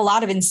don't have a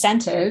lot of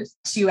incentive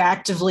to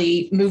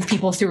actively move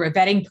people through a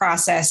vetting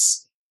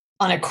process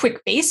on a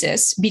quick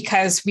basis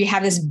because we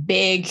have this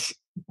big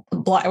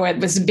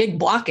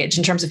blockage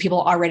in terms of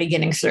people already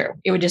getting through.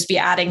 It would just be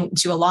adding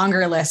to a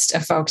longer list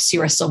of folks who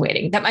are still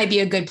waiting. That might be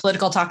a good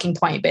political talking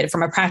point, but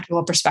from a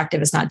practical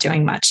perspective, it's not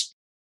doing much.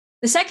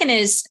 The second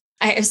is,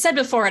 I have said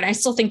before, and I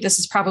still think this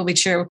is probably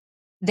true,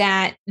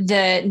 that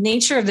the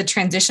nature of the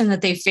transition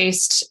that they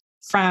faced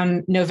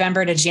from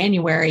November to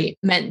January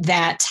meant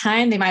that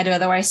time they might have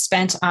otherwise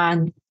spent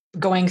on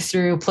going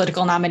through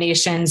political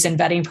nominations and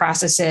vetting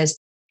processes,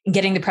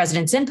 getting the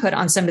president's input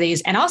on some of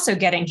these, and also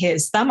getting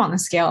his thumb on the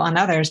scale on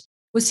others,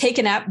 was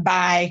taken up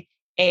by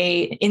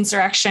an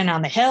insurrection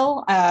on the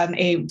Hill,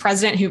 a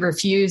president who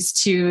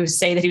refused to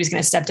say that he was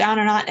going to step down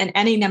or not, and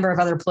any number of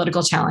other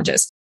political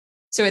challenges.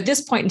 So at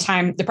this point in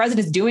time, the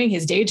president is doing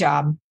his day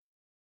job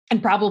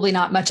and probably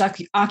not much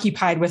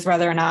occupied with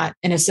whether or not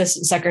an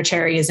assistant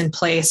secretary is in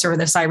place or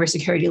the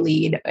cybersecurity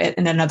lead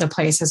in another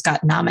place has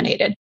got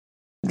nominated,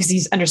 because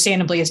he's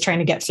understandably is trying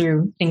to get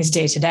through things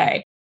day to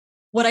day.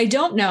 What I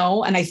don't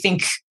know, and I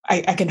think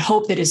I can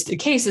hope that is the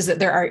case, is that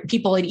there are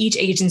people in each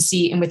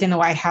agency and within the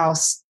White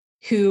House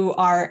who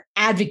are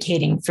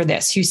advocating for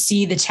this, who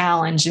see the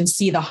challenge and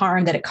see the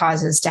harm that it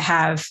causes to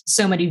have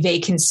so many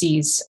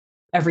vacancies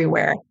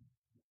everywhere.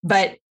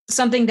 But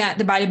something that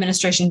the Biden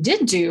administration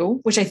did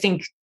do, which I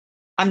think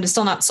I'm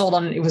still not sold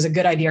on it was a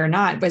good idea or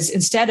not, was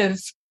instead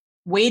of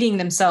weighting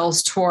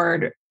themselves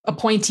toward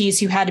appointees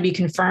who had to be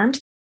confirmed,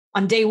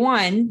 on day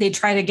one, they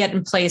try to get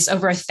in place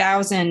over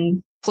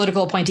 1,000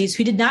 political appointees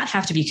who did not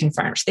have to be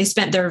confirmed. They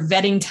spent their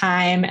vetting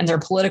time and their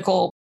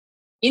political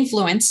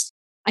influence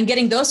on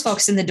getting those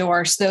folks in the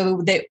door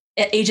so that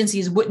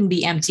agencies wouldn't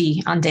be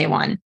empty on day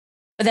one.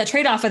 But that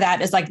trade-off of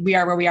that is like we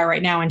are where we are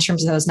right now in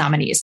terms of those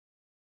nominees.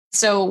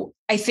 So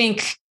I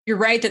think you're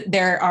right that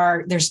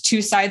there's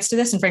two sides to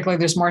this. And frankly,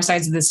 there's more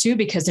sides of this too,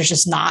 because there's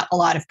just not a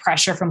lot of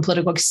pressure from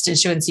political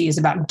constituencies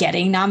about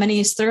getting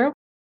nominees through.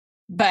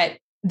 But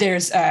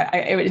there's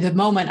at the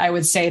moment, I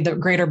would say the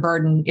greater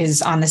burden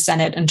is on the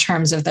Senate in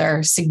terms of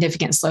their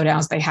significant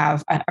slowdowns they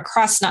have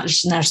across not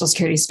just the national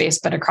security space,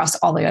 but across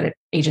all the other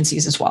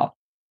agencies as well.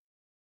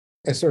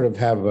 I sort of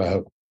have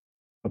a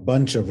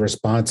bunch of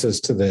responses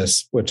to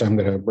this, which I'm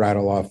going to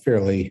rattle off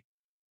fairly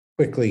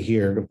quickly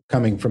here,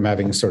 coming from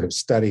having sort of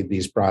studied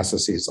these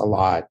processes a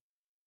lot.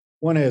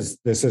 One is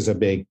this is a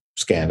big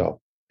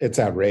scandal. It's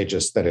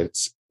outrageous that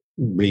it's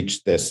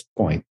reached this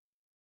point.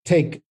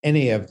 Take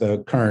any of the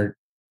current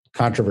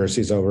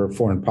controversies over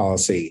foreign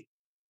policy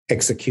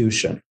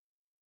execution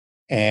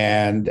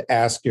and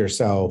ask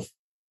yourself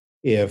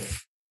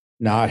if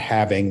not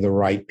having the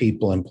right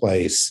people in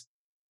place,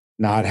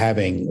 not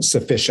having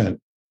sufficient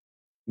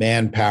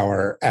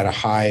manpower at a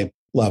high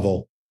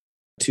level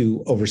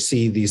to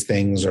oversee these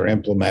things or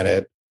implement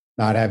it,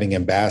 not having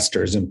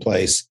ambassadors in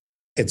place,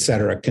 et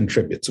cetera,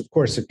 contributes. Of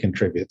course it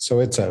contributes. So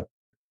it's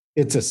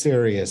a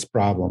serious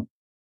problem.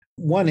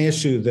 One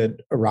issue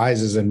that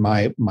arises in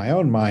my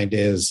own mind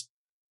is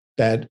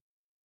that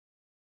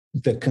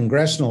the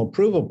congressional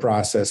approval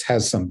process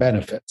has some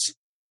benefits.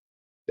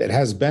 It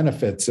has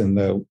benefits in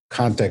the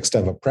context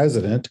of a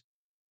president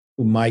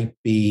who might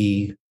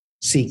be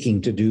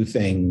seeking to do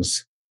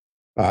things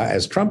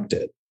as Trump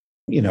did.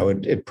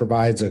 It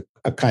provides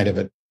a kind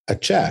of a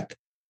check.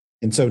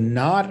 And so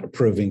not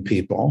approving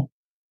people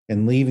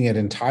and leaving it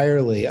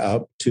entirely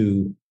up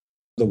to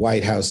the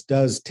White House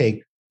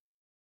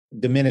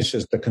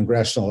diminishes the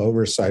congressional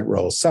oversight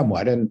role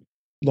somewhat. And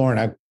Lauren,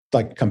 I'd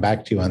like to come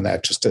back to you on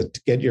that just to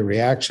get your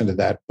reaction to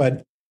that.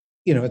 But,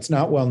 it's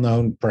not well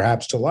known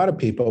perhaps to a lot of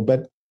people,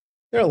 but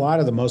there are a lot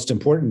of the most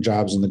important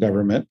jobs in the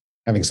government,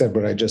 having said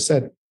what I just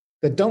said,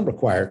 that don't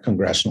require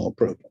congressional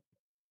approval,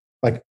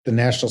 like the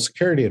National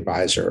Security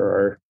Advisor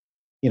or,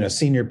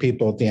 senior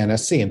people at the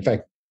NSC. In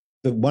fact,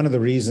 one of the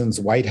reasons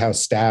White House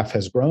staff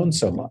has grown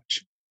so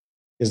much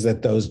is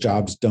that those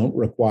jobs don't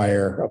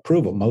require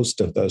approval.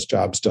 Most of those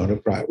jobs don't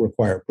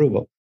require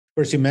approval. Of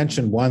course, you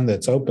mentioned one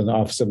that's open, the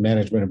Office of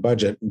Management and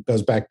Budget, and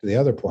goes back to the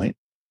other point,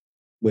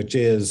 which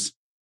is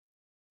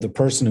the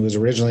person who was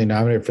originally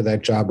nominated for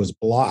that job was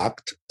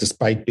blocked,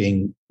 despite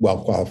being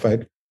well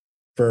qualified,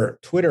 for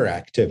Twitter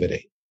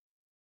activity,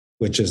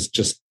 which is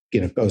just,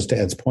 goes to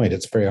Ed's point.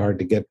 It's very hard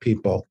to get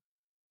people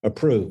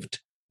approved.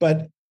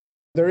 But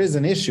there is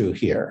an issue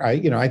here.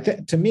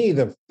 To me,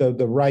 the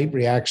right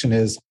reaction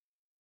is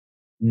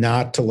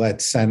not to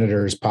let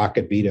senators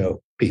pocket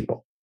veto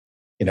people,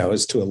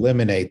 is to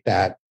eliminate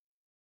that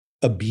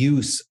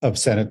abuse of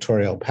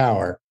senatorial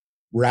power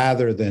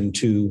rather than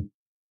to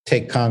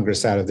take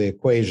Congress out of the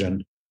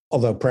equation.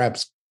 Although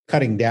perhaps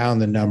cutting down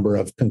the number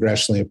of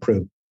congressionally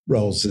approved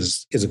roles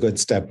is a good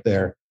step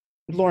there.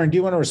 Lauren, do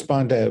you want to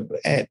respond to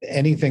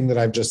anything that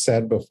I've just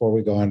said before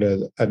we go on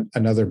to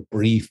another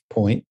brief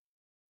point?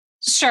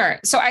 Sure.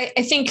 So I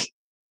think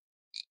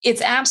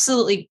it's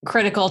absolutely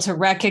critical to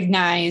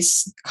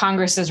recognize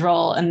Congress's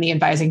role in the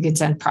advising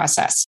consent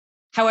process.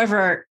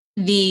 However,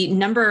 the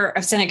number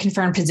of Senate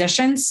confirmed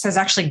positions has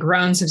actually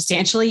grown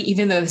substantially,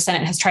 even though the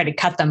Senate has tried to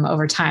cut them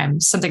over time,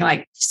 something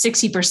like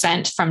 60%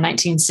 from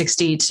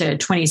 1960 to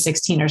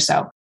 2016 or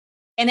so.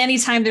 And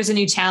anytime there's a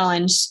new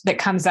challenge that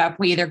comes up,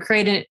 we either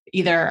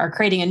are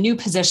creating a new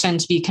position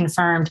to be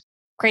confirmed,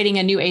 creating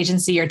a new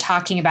agency, or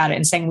talking about it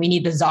and saying we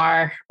need the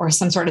czar or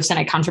some sort of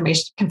Senate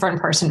confirmed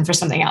person for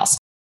something else.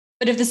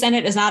 But if the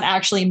Senate is not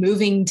actually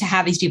moving to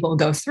have these people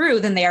go through,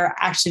 then they are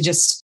actually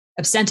just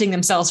absenting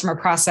themselves from a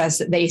process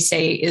that they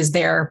say is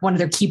one of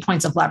their key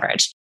points of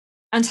leverage.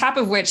 On top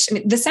of which,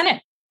 the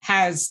Senate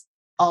has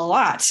a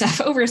lot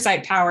of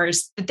oversight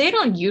powers that they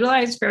don't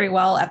utilize very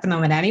well at the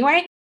moment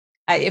anyway.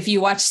 If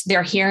you watch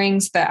their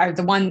hearings,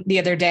 the one the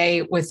other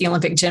day with the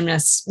Olympic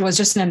gymnasts was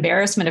just an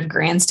embarrassment of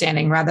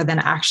grandstanding rather than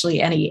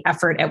actually any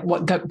effort at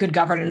what good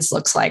governance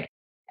looks like.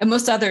 And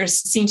most others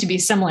seem to be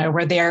similar,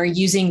 where they are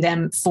using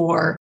them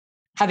for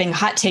having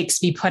hot takes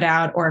be put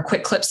out or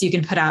quick clips you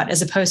can put out,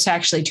 as opposed to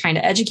actually trying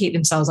to educate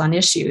themselves on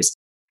issues.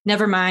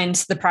 Never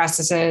mind the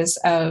processes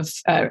of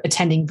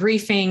attending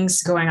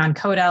briefings, going on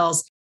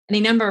CODELs, and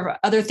a number of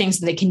other things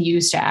that they can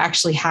use to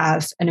actually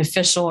have an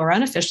official or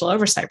unofficial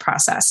oversight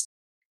process.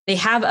 They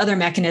have other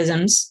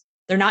mechanisms.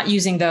 They're not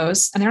using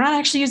those, and they're not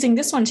actually using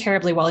this one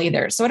terribly well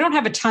either. So I don't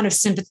have a ton of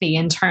sympathy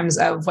in terms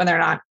of whether or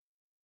not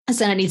the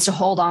Senate needs to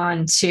hold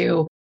on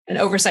to an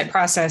oversight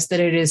process that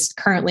it is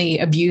currently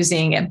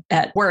abusing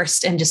at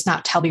worst and just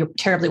not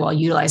terribly well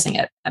utilizing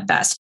it at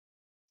best.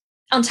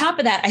 On top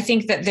of that, I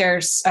think that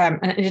there's,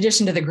 in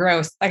addition to the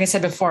growth, like I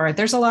said before,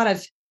 there's a lot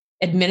of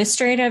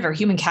administrative or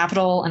human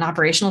capital and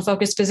operational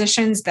focused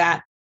positions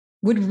that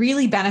would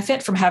really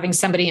benefit from having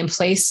somebody in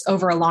place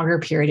over a longer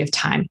period of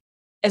time,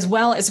 as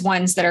well as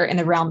ones that are in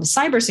the realm of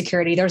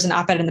cybersecurity. There was an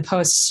op-ed in the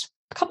Post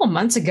a couple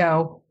months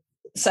ago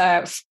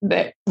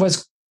that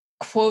was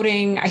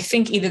quoting, I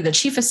think, either the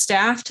chief of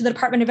staff to the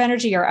Department of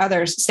Energy or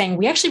others saying,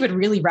 we actually would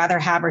really rather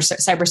have our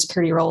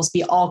cybersecurity roles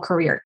be all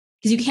career,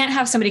 because you can't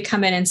have somebody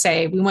come in and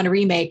say, we want to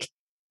remake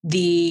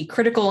the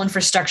critical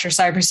infrastructure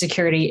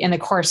cybersecurity in the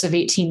course of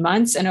 18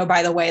 months. And oh,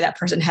 by the way, that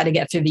person had to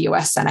get through the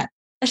US Senate.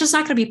 That's just not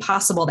going to be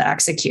possible to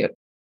execute.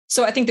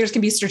 So I think there's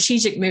going to be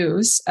strategic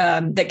moves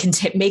that can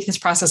make this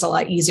process a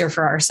lot easier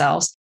for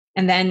ourselves.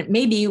 And then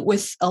maybe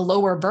with a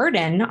lower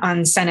burden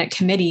on Senate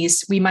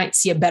committees, we might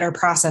see a better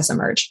process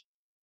emerge.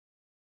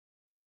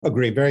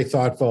 Agree. Very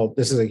thoughtful.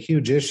 This is a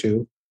huge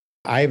issue.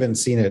 I haven't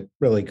seen it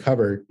really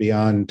covered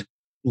beyond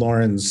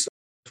Lauren's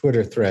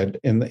Twitter thread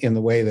in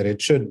the way that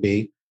it should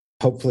be.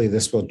 Hopefully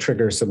this will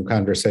trigger some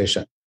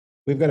conversation.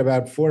 We've got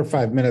about 4 or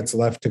 5 minutes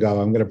left to go.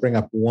 I'm going to bring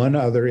up one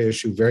other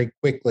issue very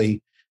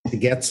quickly to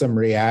get some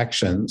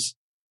reactions.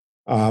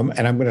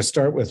 And I'm going to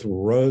start with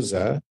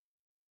Rosa.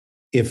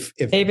 If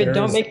David,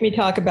 don't make me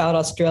talk about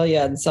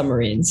Australia and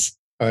submarines.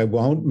 I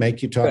won't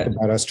make you talk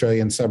about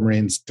Australian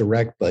submarines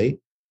directly.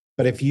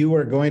 But if you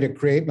were going to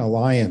create an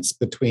alliance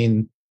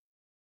between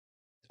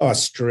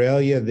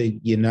Australia, the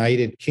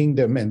United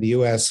Kingdom, and the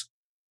US,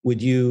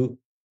 would you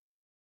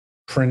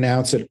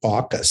pronounce it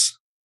AUKUS?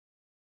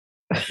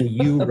 Will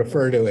you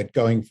refer to it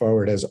going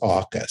forward as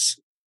AUKUS?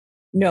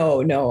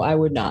 No, I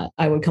would not.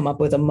 I would come up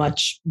with a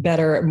much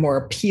better, more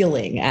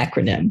appealing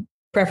acronym,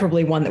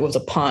 preferably one that was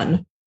a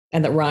pun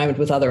and that rhymed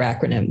with other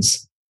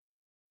acronyms.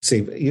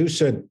 See, you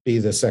should be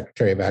the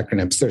Secretary of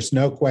Acronyms. There's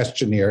no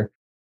question here.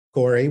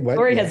 Corey,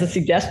 Corey has a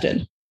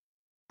suggestion.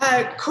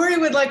 Corey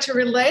would like to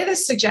relay the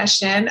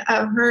suggestion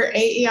of her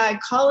AEI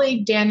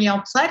colleague,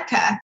 Danielle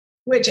Pletka,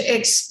 which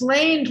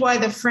explained why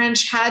the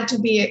French had to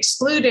be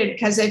excluded,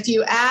 because if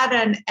you add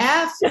an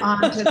F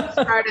onto the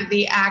start of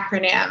the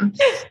acronym,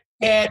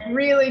 it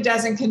really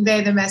doesn't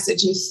convey the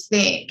message you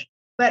think.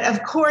 But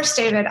of course,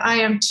 David, I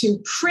am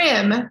too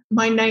prim,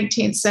 my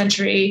 19th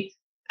century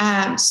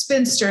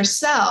spinster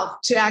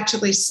self, to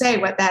actually say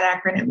what that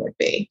acronym would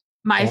be.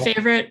 My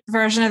favorite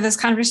version of this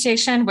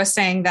conversation was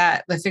saying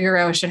that Le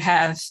Figaro should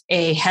have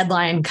a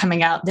headline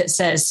coming out that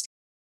says,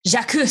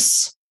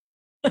 J'accuse.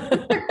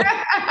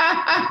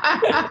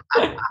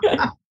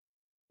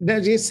 Now,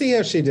 do you see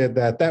how she did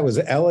that? That was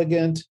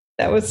elegant.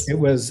 It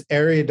was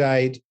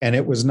erudite, and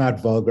it was not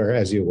vulgar,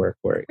 as you were,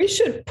 Corey.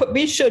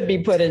 We should be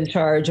put in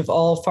charge of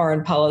all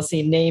foreign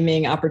policy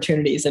naming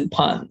opportunities and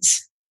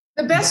puns.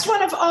 The best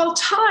one of all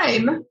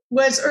time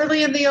was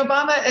early in the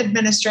Obama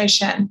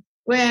administration,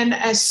 when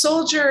a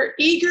soldier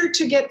eager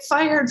to get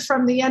fired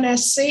from the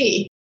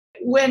NSC,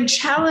 when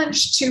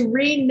challenged to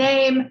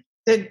rename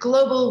the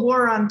global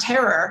war on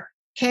terror,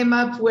 came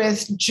up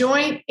with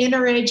Joint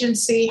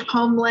Interagency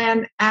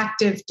Homeland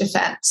Active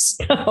Defense.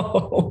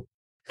 Oh.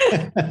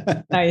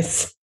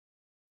 Nice.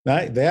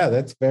 Yeah,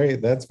 that's very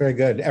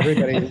good.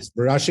 Everybody's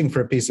rushing for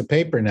a piece of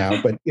paper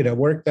now, but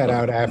work that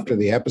out after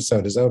the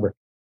episode is over.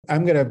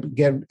 I'm going to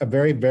get a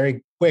very,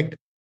 very quick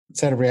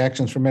set of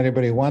reactions from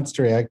anybody who wants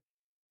to react.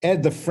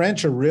 Ed, the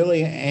French are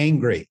really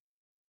angry.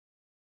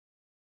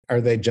 Are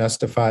they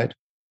justified?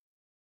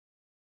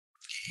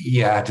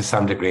 Yeah, to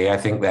some degree. I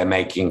think they're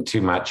making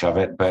too much of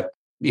it, but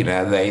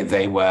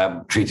they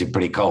were treated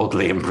pretty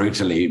coldly and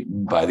brutally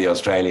by the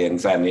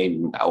Australians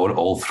and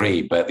all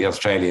three. But the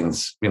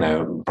Australians,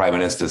 Prime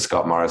Minister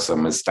Scott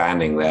Morrison was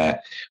standing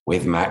there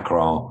with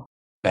Macron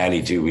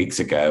barely 2 weeks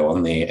ago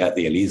at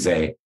the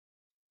Elysee,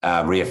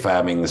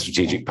 reaffirming the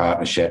strategic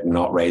partnership,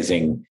 not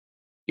raising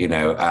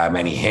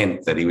any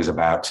hint that he was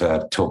about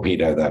to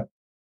torpedo the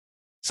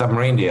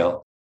submarine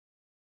deal.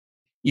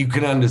 You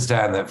can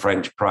understand that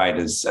French pride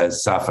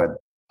has suffered.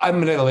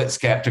 I'm a little bit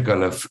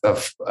skeptical of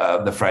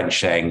the French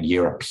saying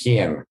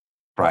European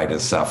pride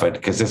has suffered,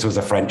 because this was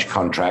a French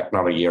contract,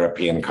 not a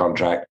European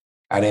contract.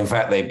 And in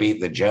fact, they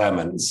beat the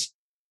Germans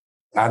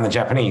and the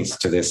Japanese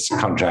to this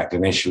contract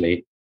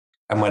initially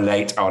and were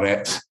late on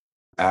it.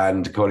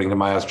 And according to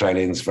my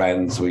Australian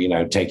friends,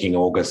 were, taking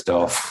August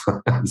off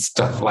and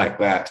stuff like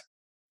that.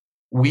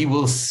 We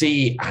will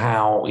see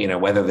how,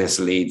 whether this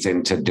leads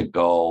into De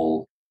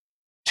Gaulle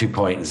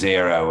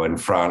 2.0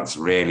 and France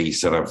really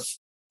sort of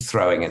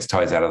throwing its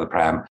toys out of the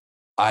pram.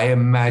 I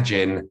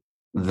imagine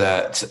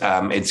that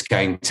it's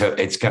going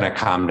to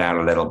calm down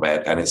a little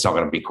bit, and it's not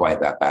going to be quite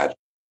that bad.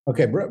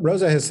 Okay,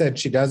 Rosa has said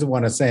she doesn't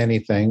want to say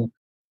anything.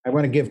 I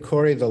want to give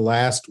Corey the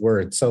last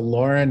word. So,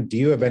 Lauren, do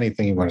you have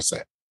anything you want to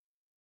say?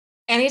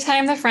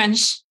 Anytime the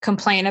French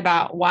complain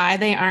about why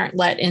they aren't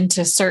let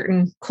into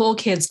certain cool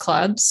kids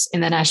clubs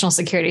in the national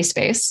security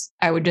space,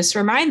 I would just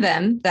remind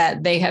them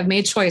that they have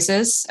made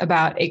choices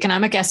about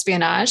economic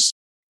espionage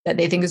that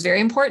they think is very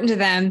important to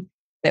them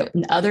that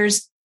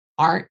others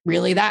aren't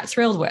really that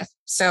thrilled with.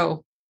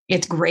 So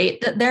it's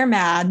great that they're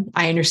mad.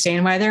 I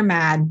understand why they're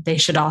mad. They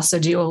should also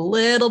do a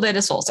little bit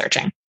of soul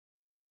searching.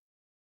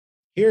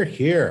 Hear,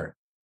 hear.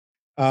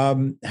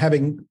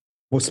 Having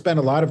spent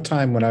a lot of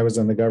time when I was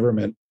in the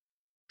government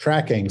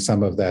tracking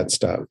some of that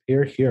stuff.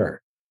 Hear,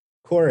 hear.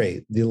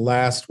 Corey, the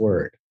last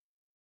word.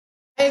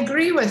 I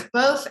agree with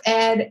both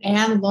Ed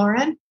and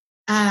Lauren.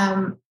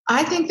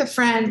 I think the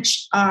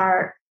French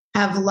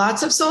have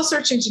lots of soul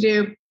searching to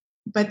do,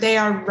 but they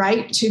are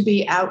right to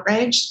be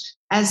outraged.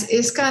 As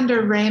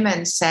Iskander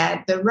Raymond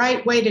said, the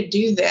right way to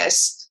do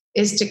this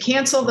is to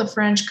cancel the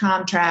French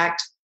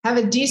contract, have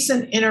a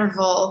decent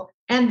interval,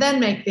 and then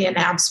make the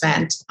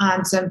announcement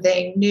on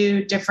something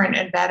new, different,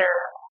 and better.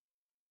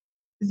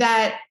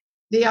 That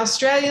the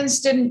Australians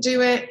didn't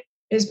do it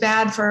is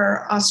bad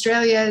for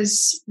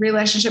Australia's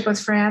relationship with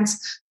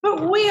France,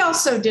 but we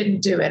also didn't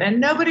do it. And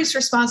nobody's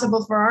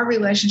responsible for our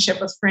relationship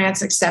with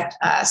France except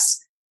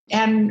us.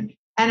 And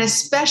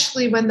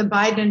especially when the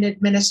Biden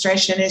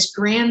administration is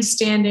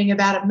grandstanding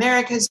about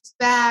America's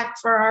back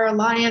for our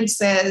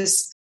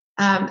alliances,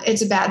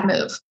 it's a bad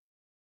move.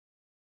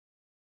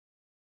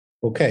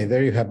 Okay,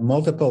 there you have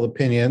multiple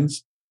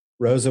opinions.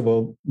 Rosa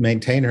will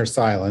maintain her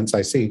silence.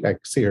 I see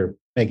her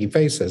making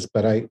faces,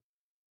 but I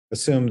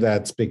assume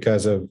that's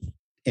because of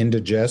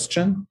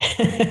indigestion.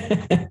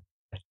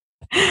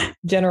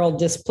 General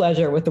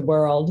displeasure with the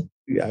world.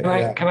 Can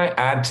I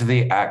add to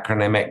the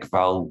acronymic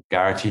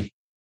vulgarity?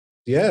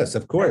 Yes,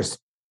 of course.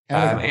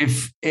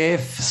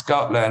 If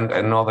Scotland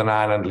and Northern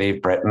Ireland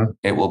leave Britain,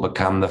 it will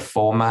become the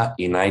former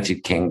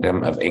United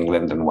Kingdom of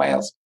England and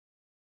Wales.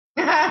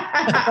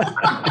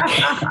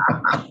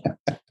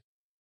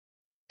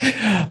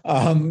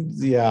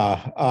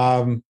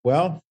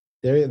 Well,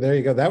 there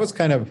you go.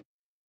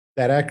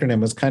 That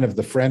acronym was kind of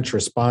the French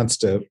response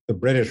to the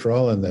British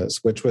role in this,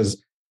 which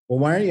was, well,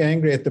 why are you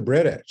angry at the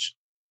British?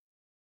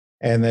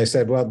 And they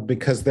said, well,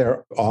 because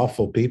they're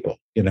awful people.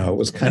 It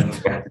was kind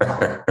of,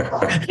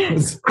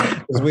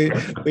 we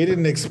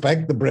didn't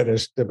expect the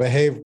British to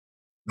behave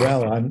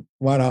well on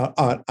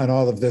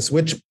all of this,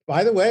 which,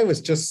 by the way,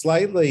 was just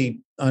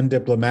slightly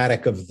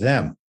undiplomatic of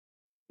them.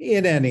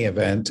 In any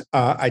event,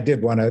 I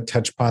did want to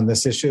touch upon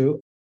this issue.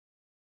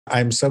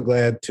 I'm so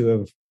glad to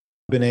have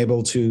been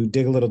able to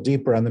dig a little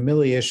deeper on the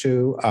Milley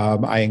issue.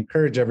 I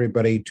encourage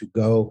everybody to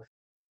go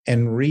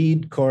and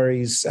read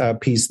Corey's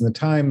piece in the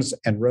Times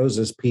and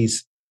Rosa's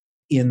piece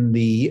in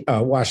the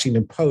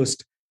Washington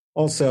Post.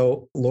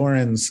 Also,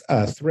 Lauren's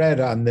thread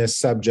on this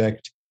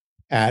subject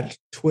at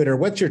Twitter.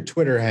 What's your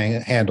Twitter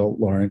handle,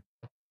 Lauren?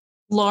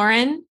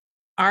 Lauren,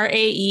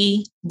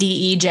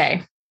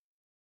 Raedej.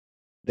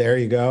 There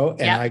you go. And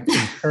yep. I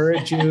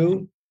encourage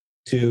you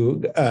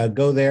to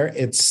go there.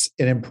 It's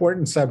an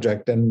important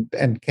subject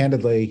and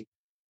candidly,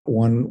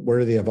 one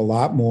worthy of a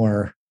lot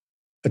more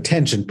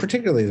attention,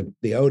 particularly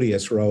the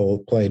odious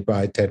role played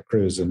by Ted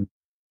Cruz and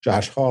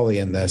Josh Hawley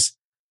in this,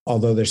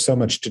 although there's so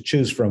much to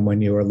choose from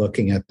when you are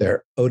looking at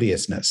their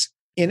odiousness.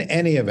 In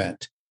any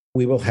event,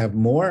 we will have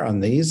more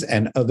on these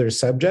and other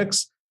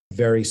subjects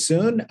very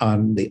soon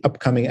on the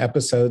upcoming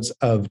episodes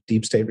of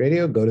Deep State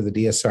Radio. Go to the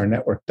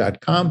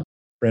dsrnetwork.com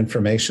for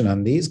information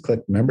on these.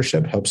 Click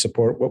membership, help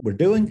support what we're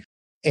doing.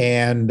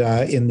 And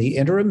in the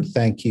interim,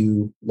 thank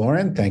you,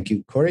 Lauren. Thank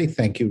you, Corey.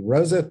 Thank you,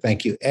 Rosa.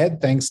 Thank you,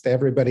 Ed. Thanks to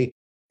everybody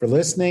for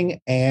listening.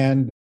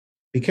 And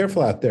be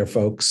careful out there,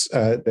 folks.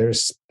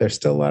 There's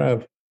still a lot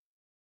of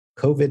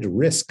COVID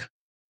risk.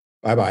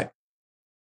 Bye-bye.